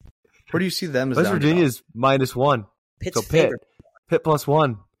 Where do you see them as West Virginia is -1. Pitt's so favorite. Pitt plus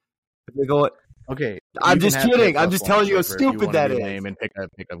 1. If they go, okay. I'm just kidding. I'm just telling you how stupid that is. And pick up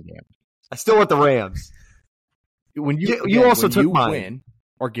game. I still want the Rams. When you also took mine. Win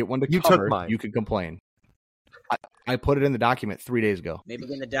or get one to you cover, took mine. You can complain. I put it in the document 3 days ago. Maybe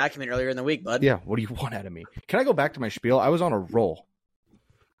in the document earlier in the week, bud. Yeah, what do you want out of me? Can I go back to my spiel? I was on a roll.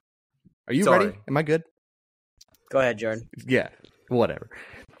 Are you Sorry. ready? Am I good? Go ahead, Jordan. Yeah, whatever.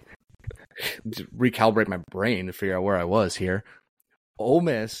 Just recalibrate my brain to figure out where I was here. Ole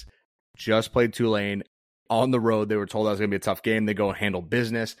Miss just played Tulane on the road. They were told that was going to be a tough game. They go and handle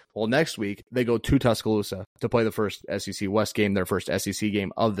business. Well, next week, they go to Tuscaloosa to play the first SEC West game, their first SEC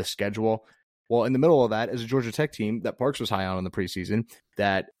game of the schedule. Well, in the middle of that is a Georgia Tech team that Parks was high on in the preseason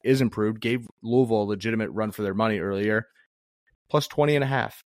that is improved, gave Louisville a legitimate run for their money earlier, plus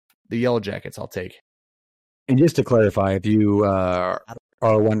 20.5. The Yellow Jackets, I'll take. And just to clarify, if you are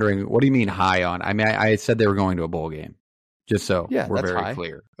wondering, what do you mean high on? I mean, I said they were going to a bowl game, just so we're very high.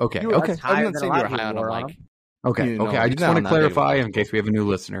 Clear. Okay. Okay. I'm not saying you were high on them, like. Okay. I just want to clarify in case we have a new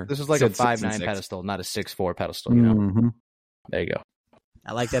listener. This is like a 5'9" pedestal, not a 6'4" pedestal. You know? Mm-hmm. There you go.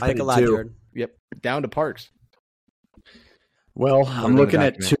 I like that pick a lot, Jordan. Yep. Down to Parks. Well, I'm looking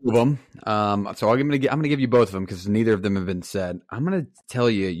at two of them. So I'm going to give you both of them because neither of them have been said. I'm going to tell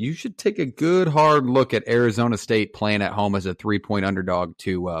you should take a good hard look at Arizona State playing at home as a 3-point underdog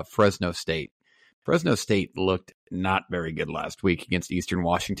to Fresno State. Fresno State looked not very good last week against Eastern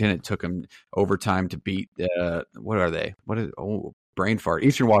Washington. It took them overtime to beat. What are they? Brain fart.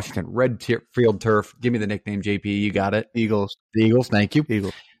 Eastern Washington, Red Field Turf. Give me the nickname, JP. You got it. Eagles. The Eagles. Thank you.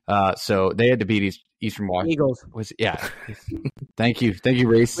 Eagles. So they had to beat Eastern Washington. Eagles. Thank you,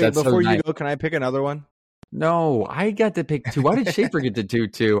 Reese. Wait, before you go, can I pick another one? No, I got to pick two. Why did Schaefer get to two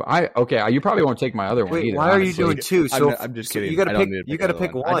too? You probably won't take my other one. Wait, either, why honestly. are you doing two? So I'm just kidding. You got to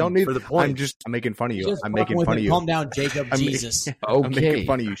pick one. I don't need for the point. I'm making fun of you. Just I'm making fun of you. Calm down, Jacob. Jesus. Okay. I'm making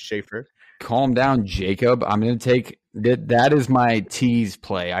fun of you, Schaefer. Calm down, Jacob. I'm going to take that is my tease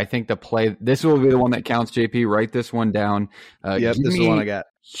play. I think this will be the one that counts, JP. Write this one down. Yep, this is the one I got.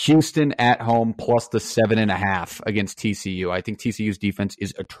 Houston at home plus the 7.5 against TCU. I think TCU's defense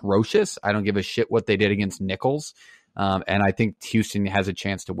is atrocious. I don't give a shit what they did against Nichols. And I think Houston has a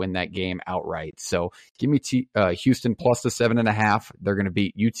chance to win that game outright. So give me Houston plus the 7.5. They're going to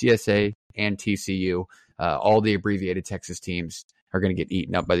beat UTSA and TCU. All the abbreviated Texas teams are going to get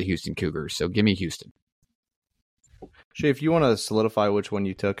eaten up by the Houston Cougars. So give me Houston. Shay, if you want to solidify which one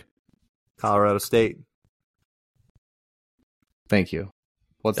you took. Colorado State. Thank you.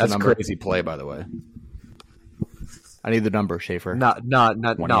 What's That's the number? Crazy play, by the way. I need the number, Schaefer. Not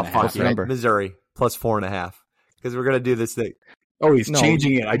What's the number? Missouri plus 4.5. Because we're gonna do this thing. Oh, he's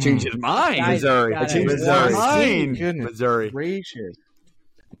changing it. I changed his mind. Missouri. I changed his mind. Missouri. Gracious.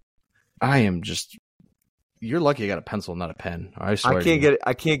 I am just. You're lucky I got a pencil, not a pen. I swear.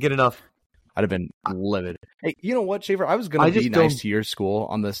 I can't get enough. I'd have been livid. Hey, you know what, Schaefer? I was going to be nice to your school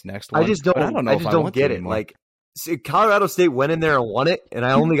on this next one. I just don't get it. Anymore. Like, see, Colorado State went in there and won it, and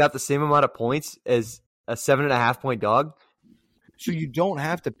I only got the same amount of points as a 7.5-point dog. So you don't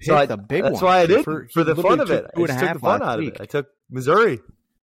have to pick the big one. That's why I did for the fun of it. I just took the fun out of it. I took Missouri.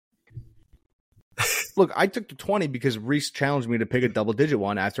 Look, I took the 20 because Reese challenged me to pick a double-digit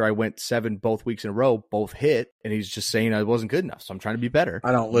one after I went 7 both weeks in a row, both hit, and he's just saying I wasn't good enough, so I'm trying to be better.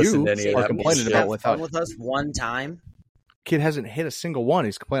 I don't listen to any of that. Complaining about without with us one time. Kid hasn't hit a single one.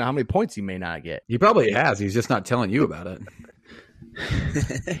 He's complaining how many points he may not get. He probably has. He's just not telling you about it.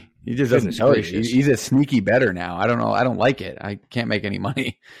 He just doesn't tell you. He's a sneaky better now. I don't know. I don't like it. I can't make any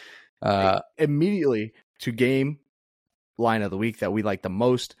money. Immediately to game line of the week that we like the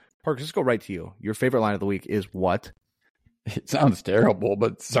most. Parks, let's go right to you. Your favorite line of the week is what? It sounds terrible,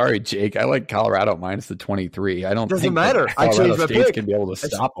 but sorry, Jake. I like Colorado minus the 23. I don't Doesn't think matter. I changed my State's pick. Can be able to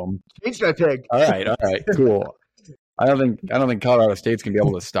stop them. Changed my pick. All right, cool. I don't think Colorado State's can be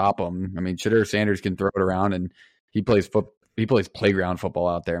able to stop them. I mean, Shadur Sanders can throw it around, and he plays playground football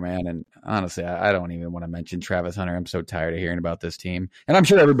out there, man. And honestly, I don't even want to mention Travis Hunter. I'm so tired of hearing about this team, and I'm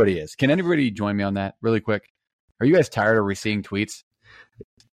sure everybody is. Can anybody join me on that really quick? Are you guys tired of receiving tweets?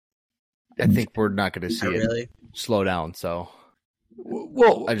 I think we're not going to see it slow down. So,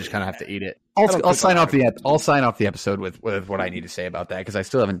 well, I just kind of have to eat it. I'll sign off the episode with what I need to say about that because I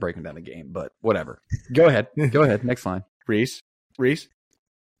still haven't broken down the game. But whatever. Go ahead. Next line. Reese.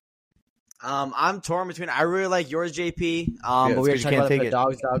 I'm torn between. I really like yours, JP. But we were talking about the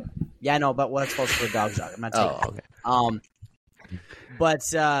dog's dog. Yeah, I know, but what's supposed to be a dog's dog? I'm not taking it. Okay. But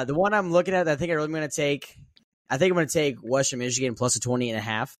the one I'm looking at, I think I'm going to take. I think I'm going to take Western Michigan plus a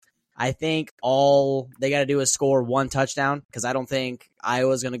 20.5. I think all they got to do is score one touchdown because I don't think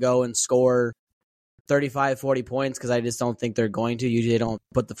Iowa's going to go and score 35, 40 points because I just don't think they're going to. Usually they don't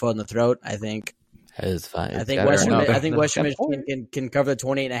put the foot in the throat. I think it's fine. I think Western Michigan can cover the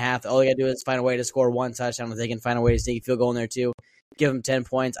 28.5. All they got to do is find a way to score one touchdown. If they can find a way to stick a field goal in there too, give them 10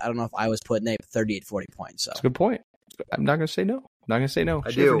 points. I don't know if Iowa's putting 38, 40 points. So that's a good point. I'm not going to say no. I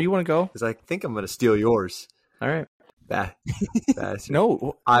Schaefer, do you want to go? Because I think I'm going to steal yours. All right.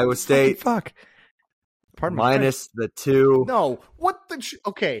 No, Iowa State. Fuck. Pardon minus the 2. No, what the?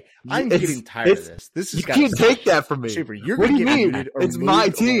 Okay, I'm getting tired of this. This is you can't take that from me. Shaver, you're what do you mean? It's my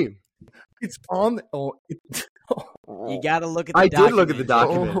team. It's on. You got to look at the I document. did look at the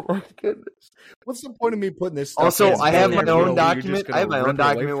document. Oh, my goodness. What's the point of me putting this stuff Also, in? I have my own document. I have my own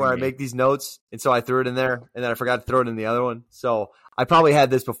document where I make these notes, and so I threw it in there, and then I forgot to throw it in the other one. So I probably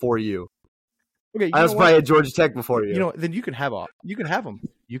had this before you. Okay, I was probably at Georgia Tech before you. You know, then you can have them. You can have them.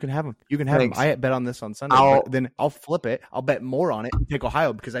 You can have them. I bet on this on Sunday. Then I'll flip it. I'll bet more on it and take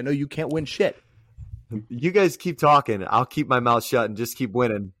Ohio because I know you can't win shit. You guys keep talking. I'll keep my mouth shut and just keep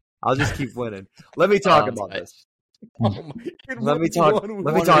winning. I'll just keep winning. Let me talk about this. Oh my God, let me talk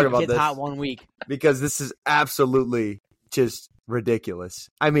about this. Hot 1 week because this is absolutely just ridiculous.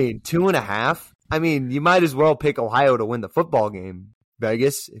 I mean, 2.5. I mean, you might as well pick Ohio to win the football game,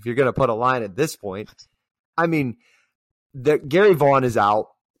 Vegas, if you're going to put a line at this point. I mean, Gary Vaughn is out,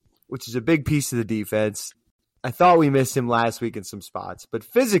 which is a big piece of the defense. I thought we missed him last week in some spots, but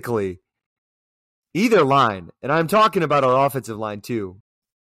physically, either line, and I'm talking about our offensive line too,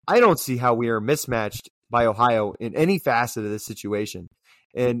 I don't see how we are mismatched by Ohio in any facet of this situation.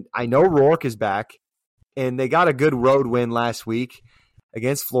 And I know Rourke is back, and they got a good road win last week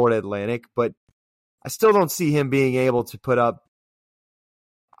against Florida Atlantic, but I still don't see him being able to put up,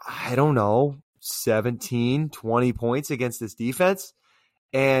 I don't know, 17, 20 points against this defense.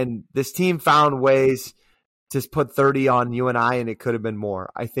 And this team found ways to put 30 on UNI, and it could have been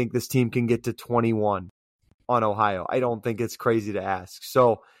more. I think this team can get to 21 on Ohio. I don't think it's crazy to ask.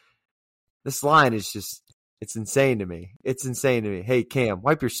 So this line is just, it's insane to me. It's insane to me. Hey, Cam,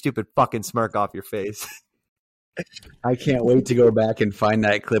 wipe your stupid fucking smirk off your face. I can't wait to go back and find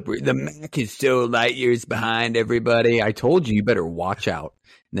that clip where the Mac is so light years behind everybody. I told you better watch out.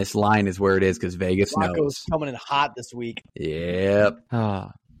 And this line is where it is because Vegas knows. Coming in hot this week. Yep.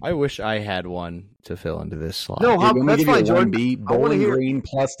 I wish I had one to fill into this slot. No, that's fine, Jordan. Bowling Green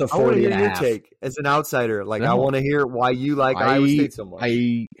plus the 40 I want to hear and a your half. take as an outsider. Like, I want to hear why you like Iowa State so much.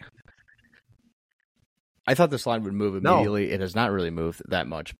 I thought this line would move immediately. No. It has not really moved that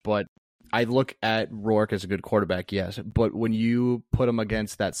much, but I look at Rourke as a good quarterback, yes. But when you put him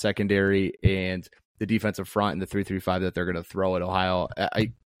against that secondary and the defensive front and the 3-3-5 that they're going to throw at Ohio,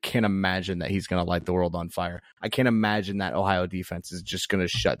 I can't imagine that he's going to light the world on fire. I can't imagine that Ohio defense is just going to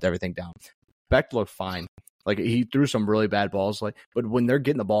shut everything down. Beck looked fine. Like, he threw some really bad balls, but when they're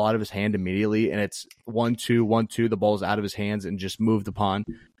getting the ball out of his hand immediately and it's 1-2, 1-2, the ball's out of his hands and just moved upon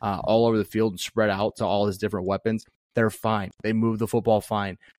all over the field and spread out to all his different weapons, they're fine. They move the football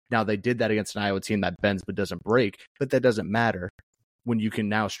fine. Now, they did that against an Iowa team that bends but doesn't break, but that doesn't matter when you can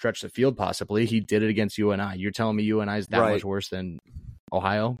now stretch the field possibly. He did it against UNI. You're telling me UNI is that much worse than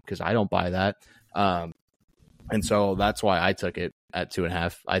Ohio? Because I don't buy that. And so that's why I took it at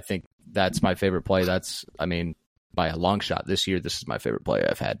 2.5. I think that's my favorite play. By a long shot this year, this is my favorite play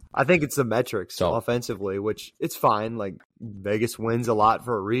I've had. I think it's the metrics offensively, which it's fine. Like, Vegas wins a lot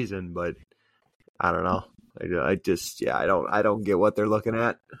for a reason, but I don't know. I don't get what they're looking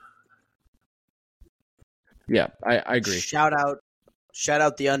at. Yeah, I agree. Shout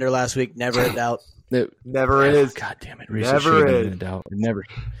out the under last week. Never in doubt. Never is. God damn it. Never is. Never.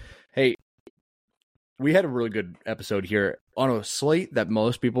 Hey, we had a really good episode here on a slate that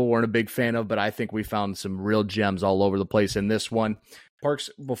most people weren't a big fan of, but I think we found some real gems all over the place in this one. Parks,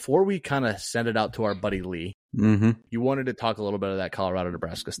 before we kind of send it out to our buddy Lee, you wanted to talk a little bit of that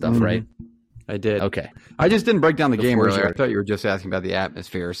Colorado-Nebraska stuff, right? I did. Okay. I just didn't break down the game earlier. I thought you were just asking about the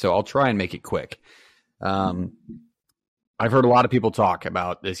atmosphere, so I'll try and make it quick. I've heard a lot of people talk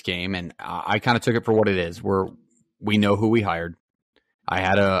about this game, and I kind of took it for what it is. We know who we hired. I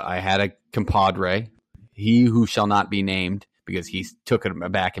had a compadre, he who shall not be named, because he took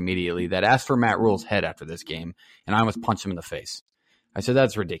it back immediately, that asked for Matt Rule's head after this game, and I almost punched him in the face. I said,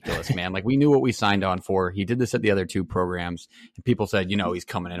 that's ridiculous, man. Like, we knew what we signed on for. He did this at the other two programs. And people said, he's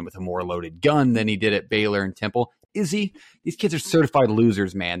coming in with a more loaded gun than he did at Baylor and Temple. Is he? These kids are certified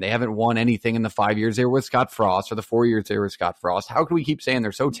losers, man. They haven't won anything in the 5 years they were with Scott Frost or the 4 years they were with Scott Frost. How can we keep saying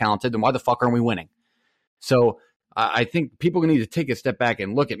they're so talented? Then why the fuck aren't we winning? So I think people need to take a step back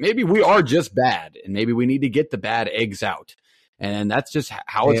and look at, maybe we are just bad, and maybe we need to get the bad eggs out. And that's just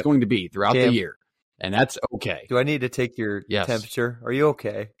how it's going to be throughout the year. And that's okay. Do I need to take your temperature? Are you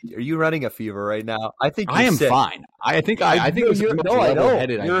okay? Are you running a fever right now? I think I am sick. fine. I think I know. You're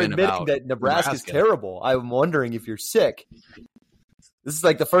admitting that Nebraska's terrible. I'm wondering if you're sick. This is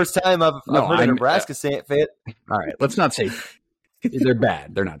like the first time I've heard a Nebraska fan. All right, let's not say they're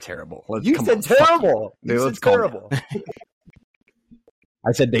bad. They're not terrible. You said terrible. You said terrible.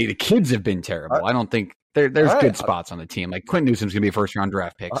 I said the kids have been terrible. I don't think there's good spots on the team. Like Quentin Newsom's going to be a first-round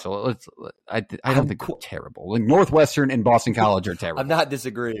draft pick, so I don't think they're terrible. Like Northwestern and Boston College are terrible. I'm not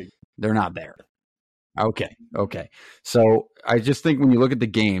disagreeing. They're not there. Okay. So I just think when you look at the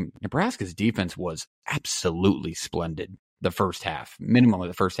game, Nebraska's defense was absolutely splendid the first half, minimum of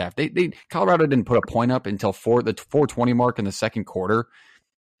the first half. Colorado didn't put a point up until the 4:20 mark in the second quarter.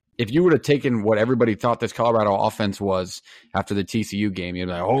 If you would have taken what everybody thought this Colorado offense was after the TCU game, you'd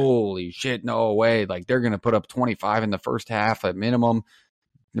be like, holy shit, no way. Like, they're going to put up 25 in the first half at minimum.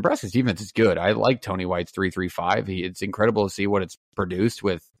 Nebraska's defense is good. I like Tony White's 3-3-5. It's incredible to see what it's produced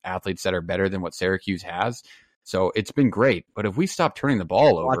with athletes that are better than what Syracuse has. So it's been great. But if we stop turning the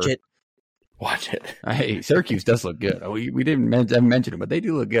ball over. Watch it. Hey, Syracuse does look good. We didn't mention it, but they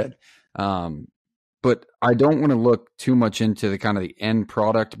do look good. But I don't want to look too much into the kind of the end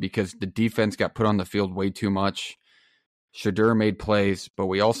product because the defense got put on the field way too much. Shadur made plays, but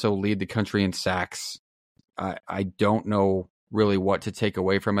we also lead the country in sacks. I don't know really what to take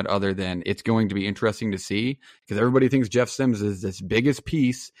away from it other than it's going to be interesting to see because everybody thinks Jeff Sims is this biggest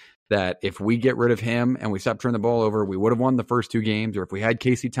piece that if we get rid of him and we stop turning the ball over, we would have won the first two games, or if we had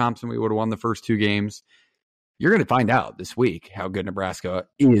Casey Thompson, we would have won the first two games. You're going to find out this week how good Nebraska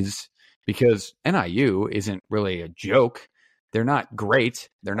is because NIU isn't really a joke. They're not great.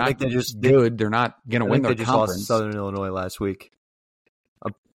 They're not good. They're not going to win their conference. Lost to Southern Illinois last week.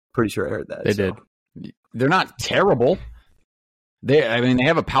 I'm pretty sure I heard that. They did. They're not terrible. They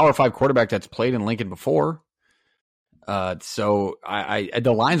have a Power 5 quarterback that's played in Lincoln before. So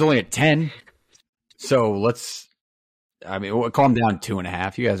the line's only at 10. So we'll calm down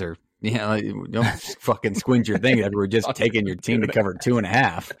 2.5. You guys are, don't fucking squint your thing. We're just taking your team to cover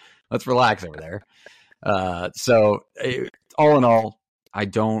 2.5. Let's relax over there. All in all,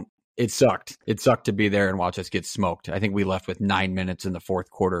 it sucked. It sucked to be there and watch us get smoked. I think we left with 9 minutes in the fourth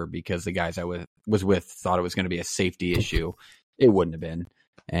quarter because the guys I was with thought it was going to be a safety issue. It wouldn't have been.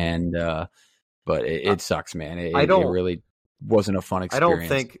 And, but it sucks, man. It really wasn't a fun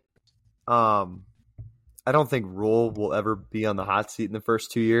experience. I don't think Rule will ever be on the hot seat in the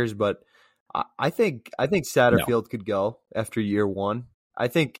first 2 years, but I think Satterfield could go after year one. I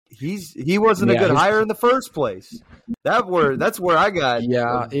think he wasn't a good hire in the first place. That's where I got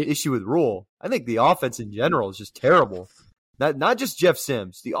issue with Rule. I think the offense in general is just terrible. Not just Jeff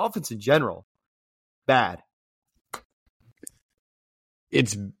Sims. The offense in general, bad.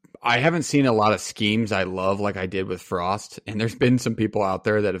 I haven't seen a lot of schemes I love like I did with Frost, and there's been some people out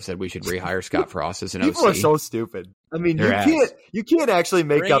there that have said we should rehire Scott Frost as an OC. People are so stupid. I mean, you can't actually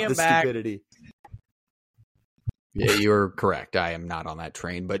make up the stupidity. Yeah, you're correct. I am not on that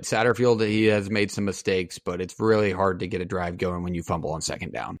train. But Satterfield, he has made some mistakes, but it's really hard to get a drive going when you fumble on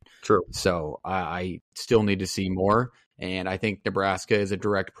second down. True. So I still need to see more. And I think Nebraska is a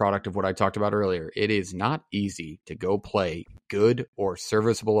direct product of what I talked about earlier. It is not easy to go play good or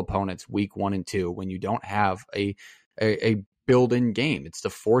serviceable opponents week 1 and 2 when you don't have a build-in game. It's the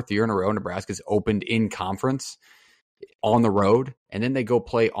 4th year in a row Nebraska's opened in conference on the road, and then they go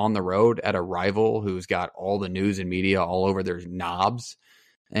play on the road at a rival who's got all the news and media all over their knobs,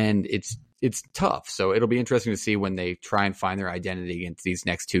 and it's tough. So it'll be interesting to see when they try and find their identity against these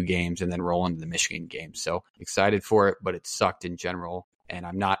next 2 games and then roll into the Michigan game. So excited for it, but it sucked in general, and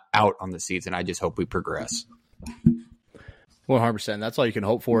I'm not out on the season. I just hope we progress. 100%. That's all you can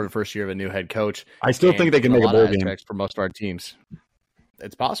hope for the first year of a new head coach. I still think they can make a bowl game for most of our teams.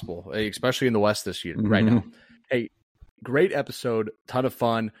 It's possible, especially in the West this year right now. Hey, great episode, ton of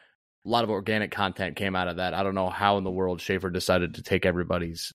fun. A lot of organic content came out of that. I don't know how in the world Schaefer decided to take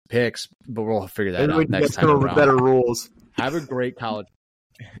everybody's picks, but we'll figure that out next time around. Better rules. Have a great college.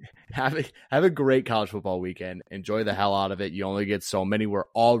 Have a great college football weekend. Enjoy the hell out of it. You only get so many. We're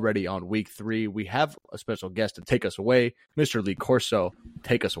already on week 3. We have a special guest to take us away, Mr. Lee Corso.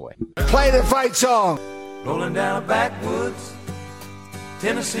 Take us away. Play the fight song. Rolling down a backwoods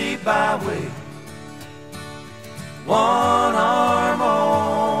Tennessee byway. One arm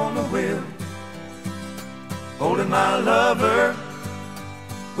on the wheel, holding my lover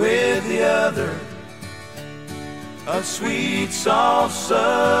with the other. A sweet, soft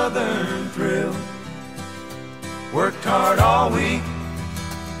southern thrill. Worked hard all week,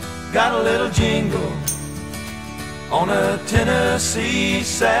 got a little jingle on a Tennessee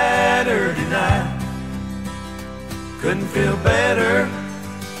Saturday night. Couldn't feel better,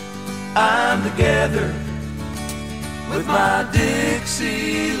 I'm together with my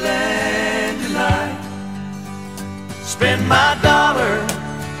Dixieland delight. Spend my dollar,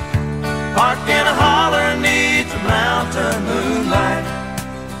 park in a holler neath the mountain moonlight.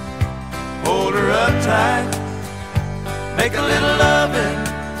 Hold her up tight, make a little loving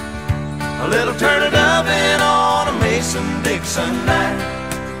little turtle doving on a Mason-Dixon night.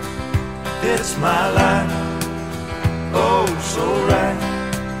 It's my life.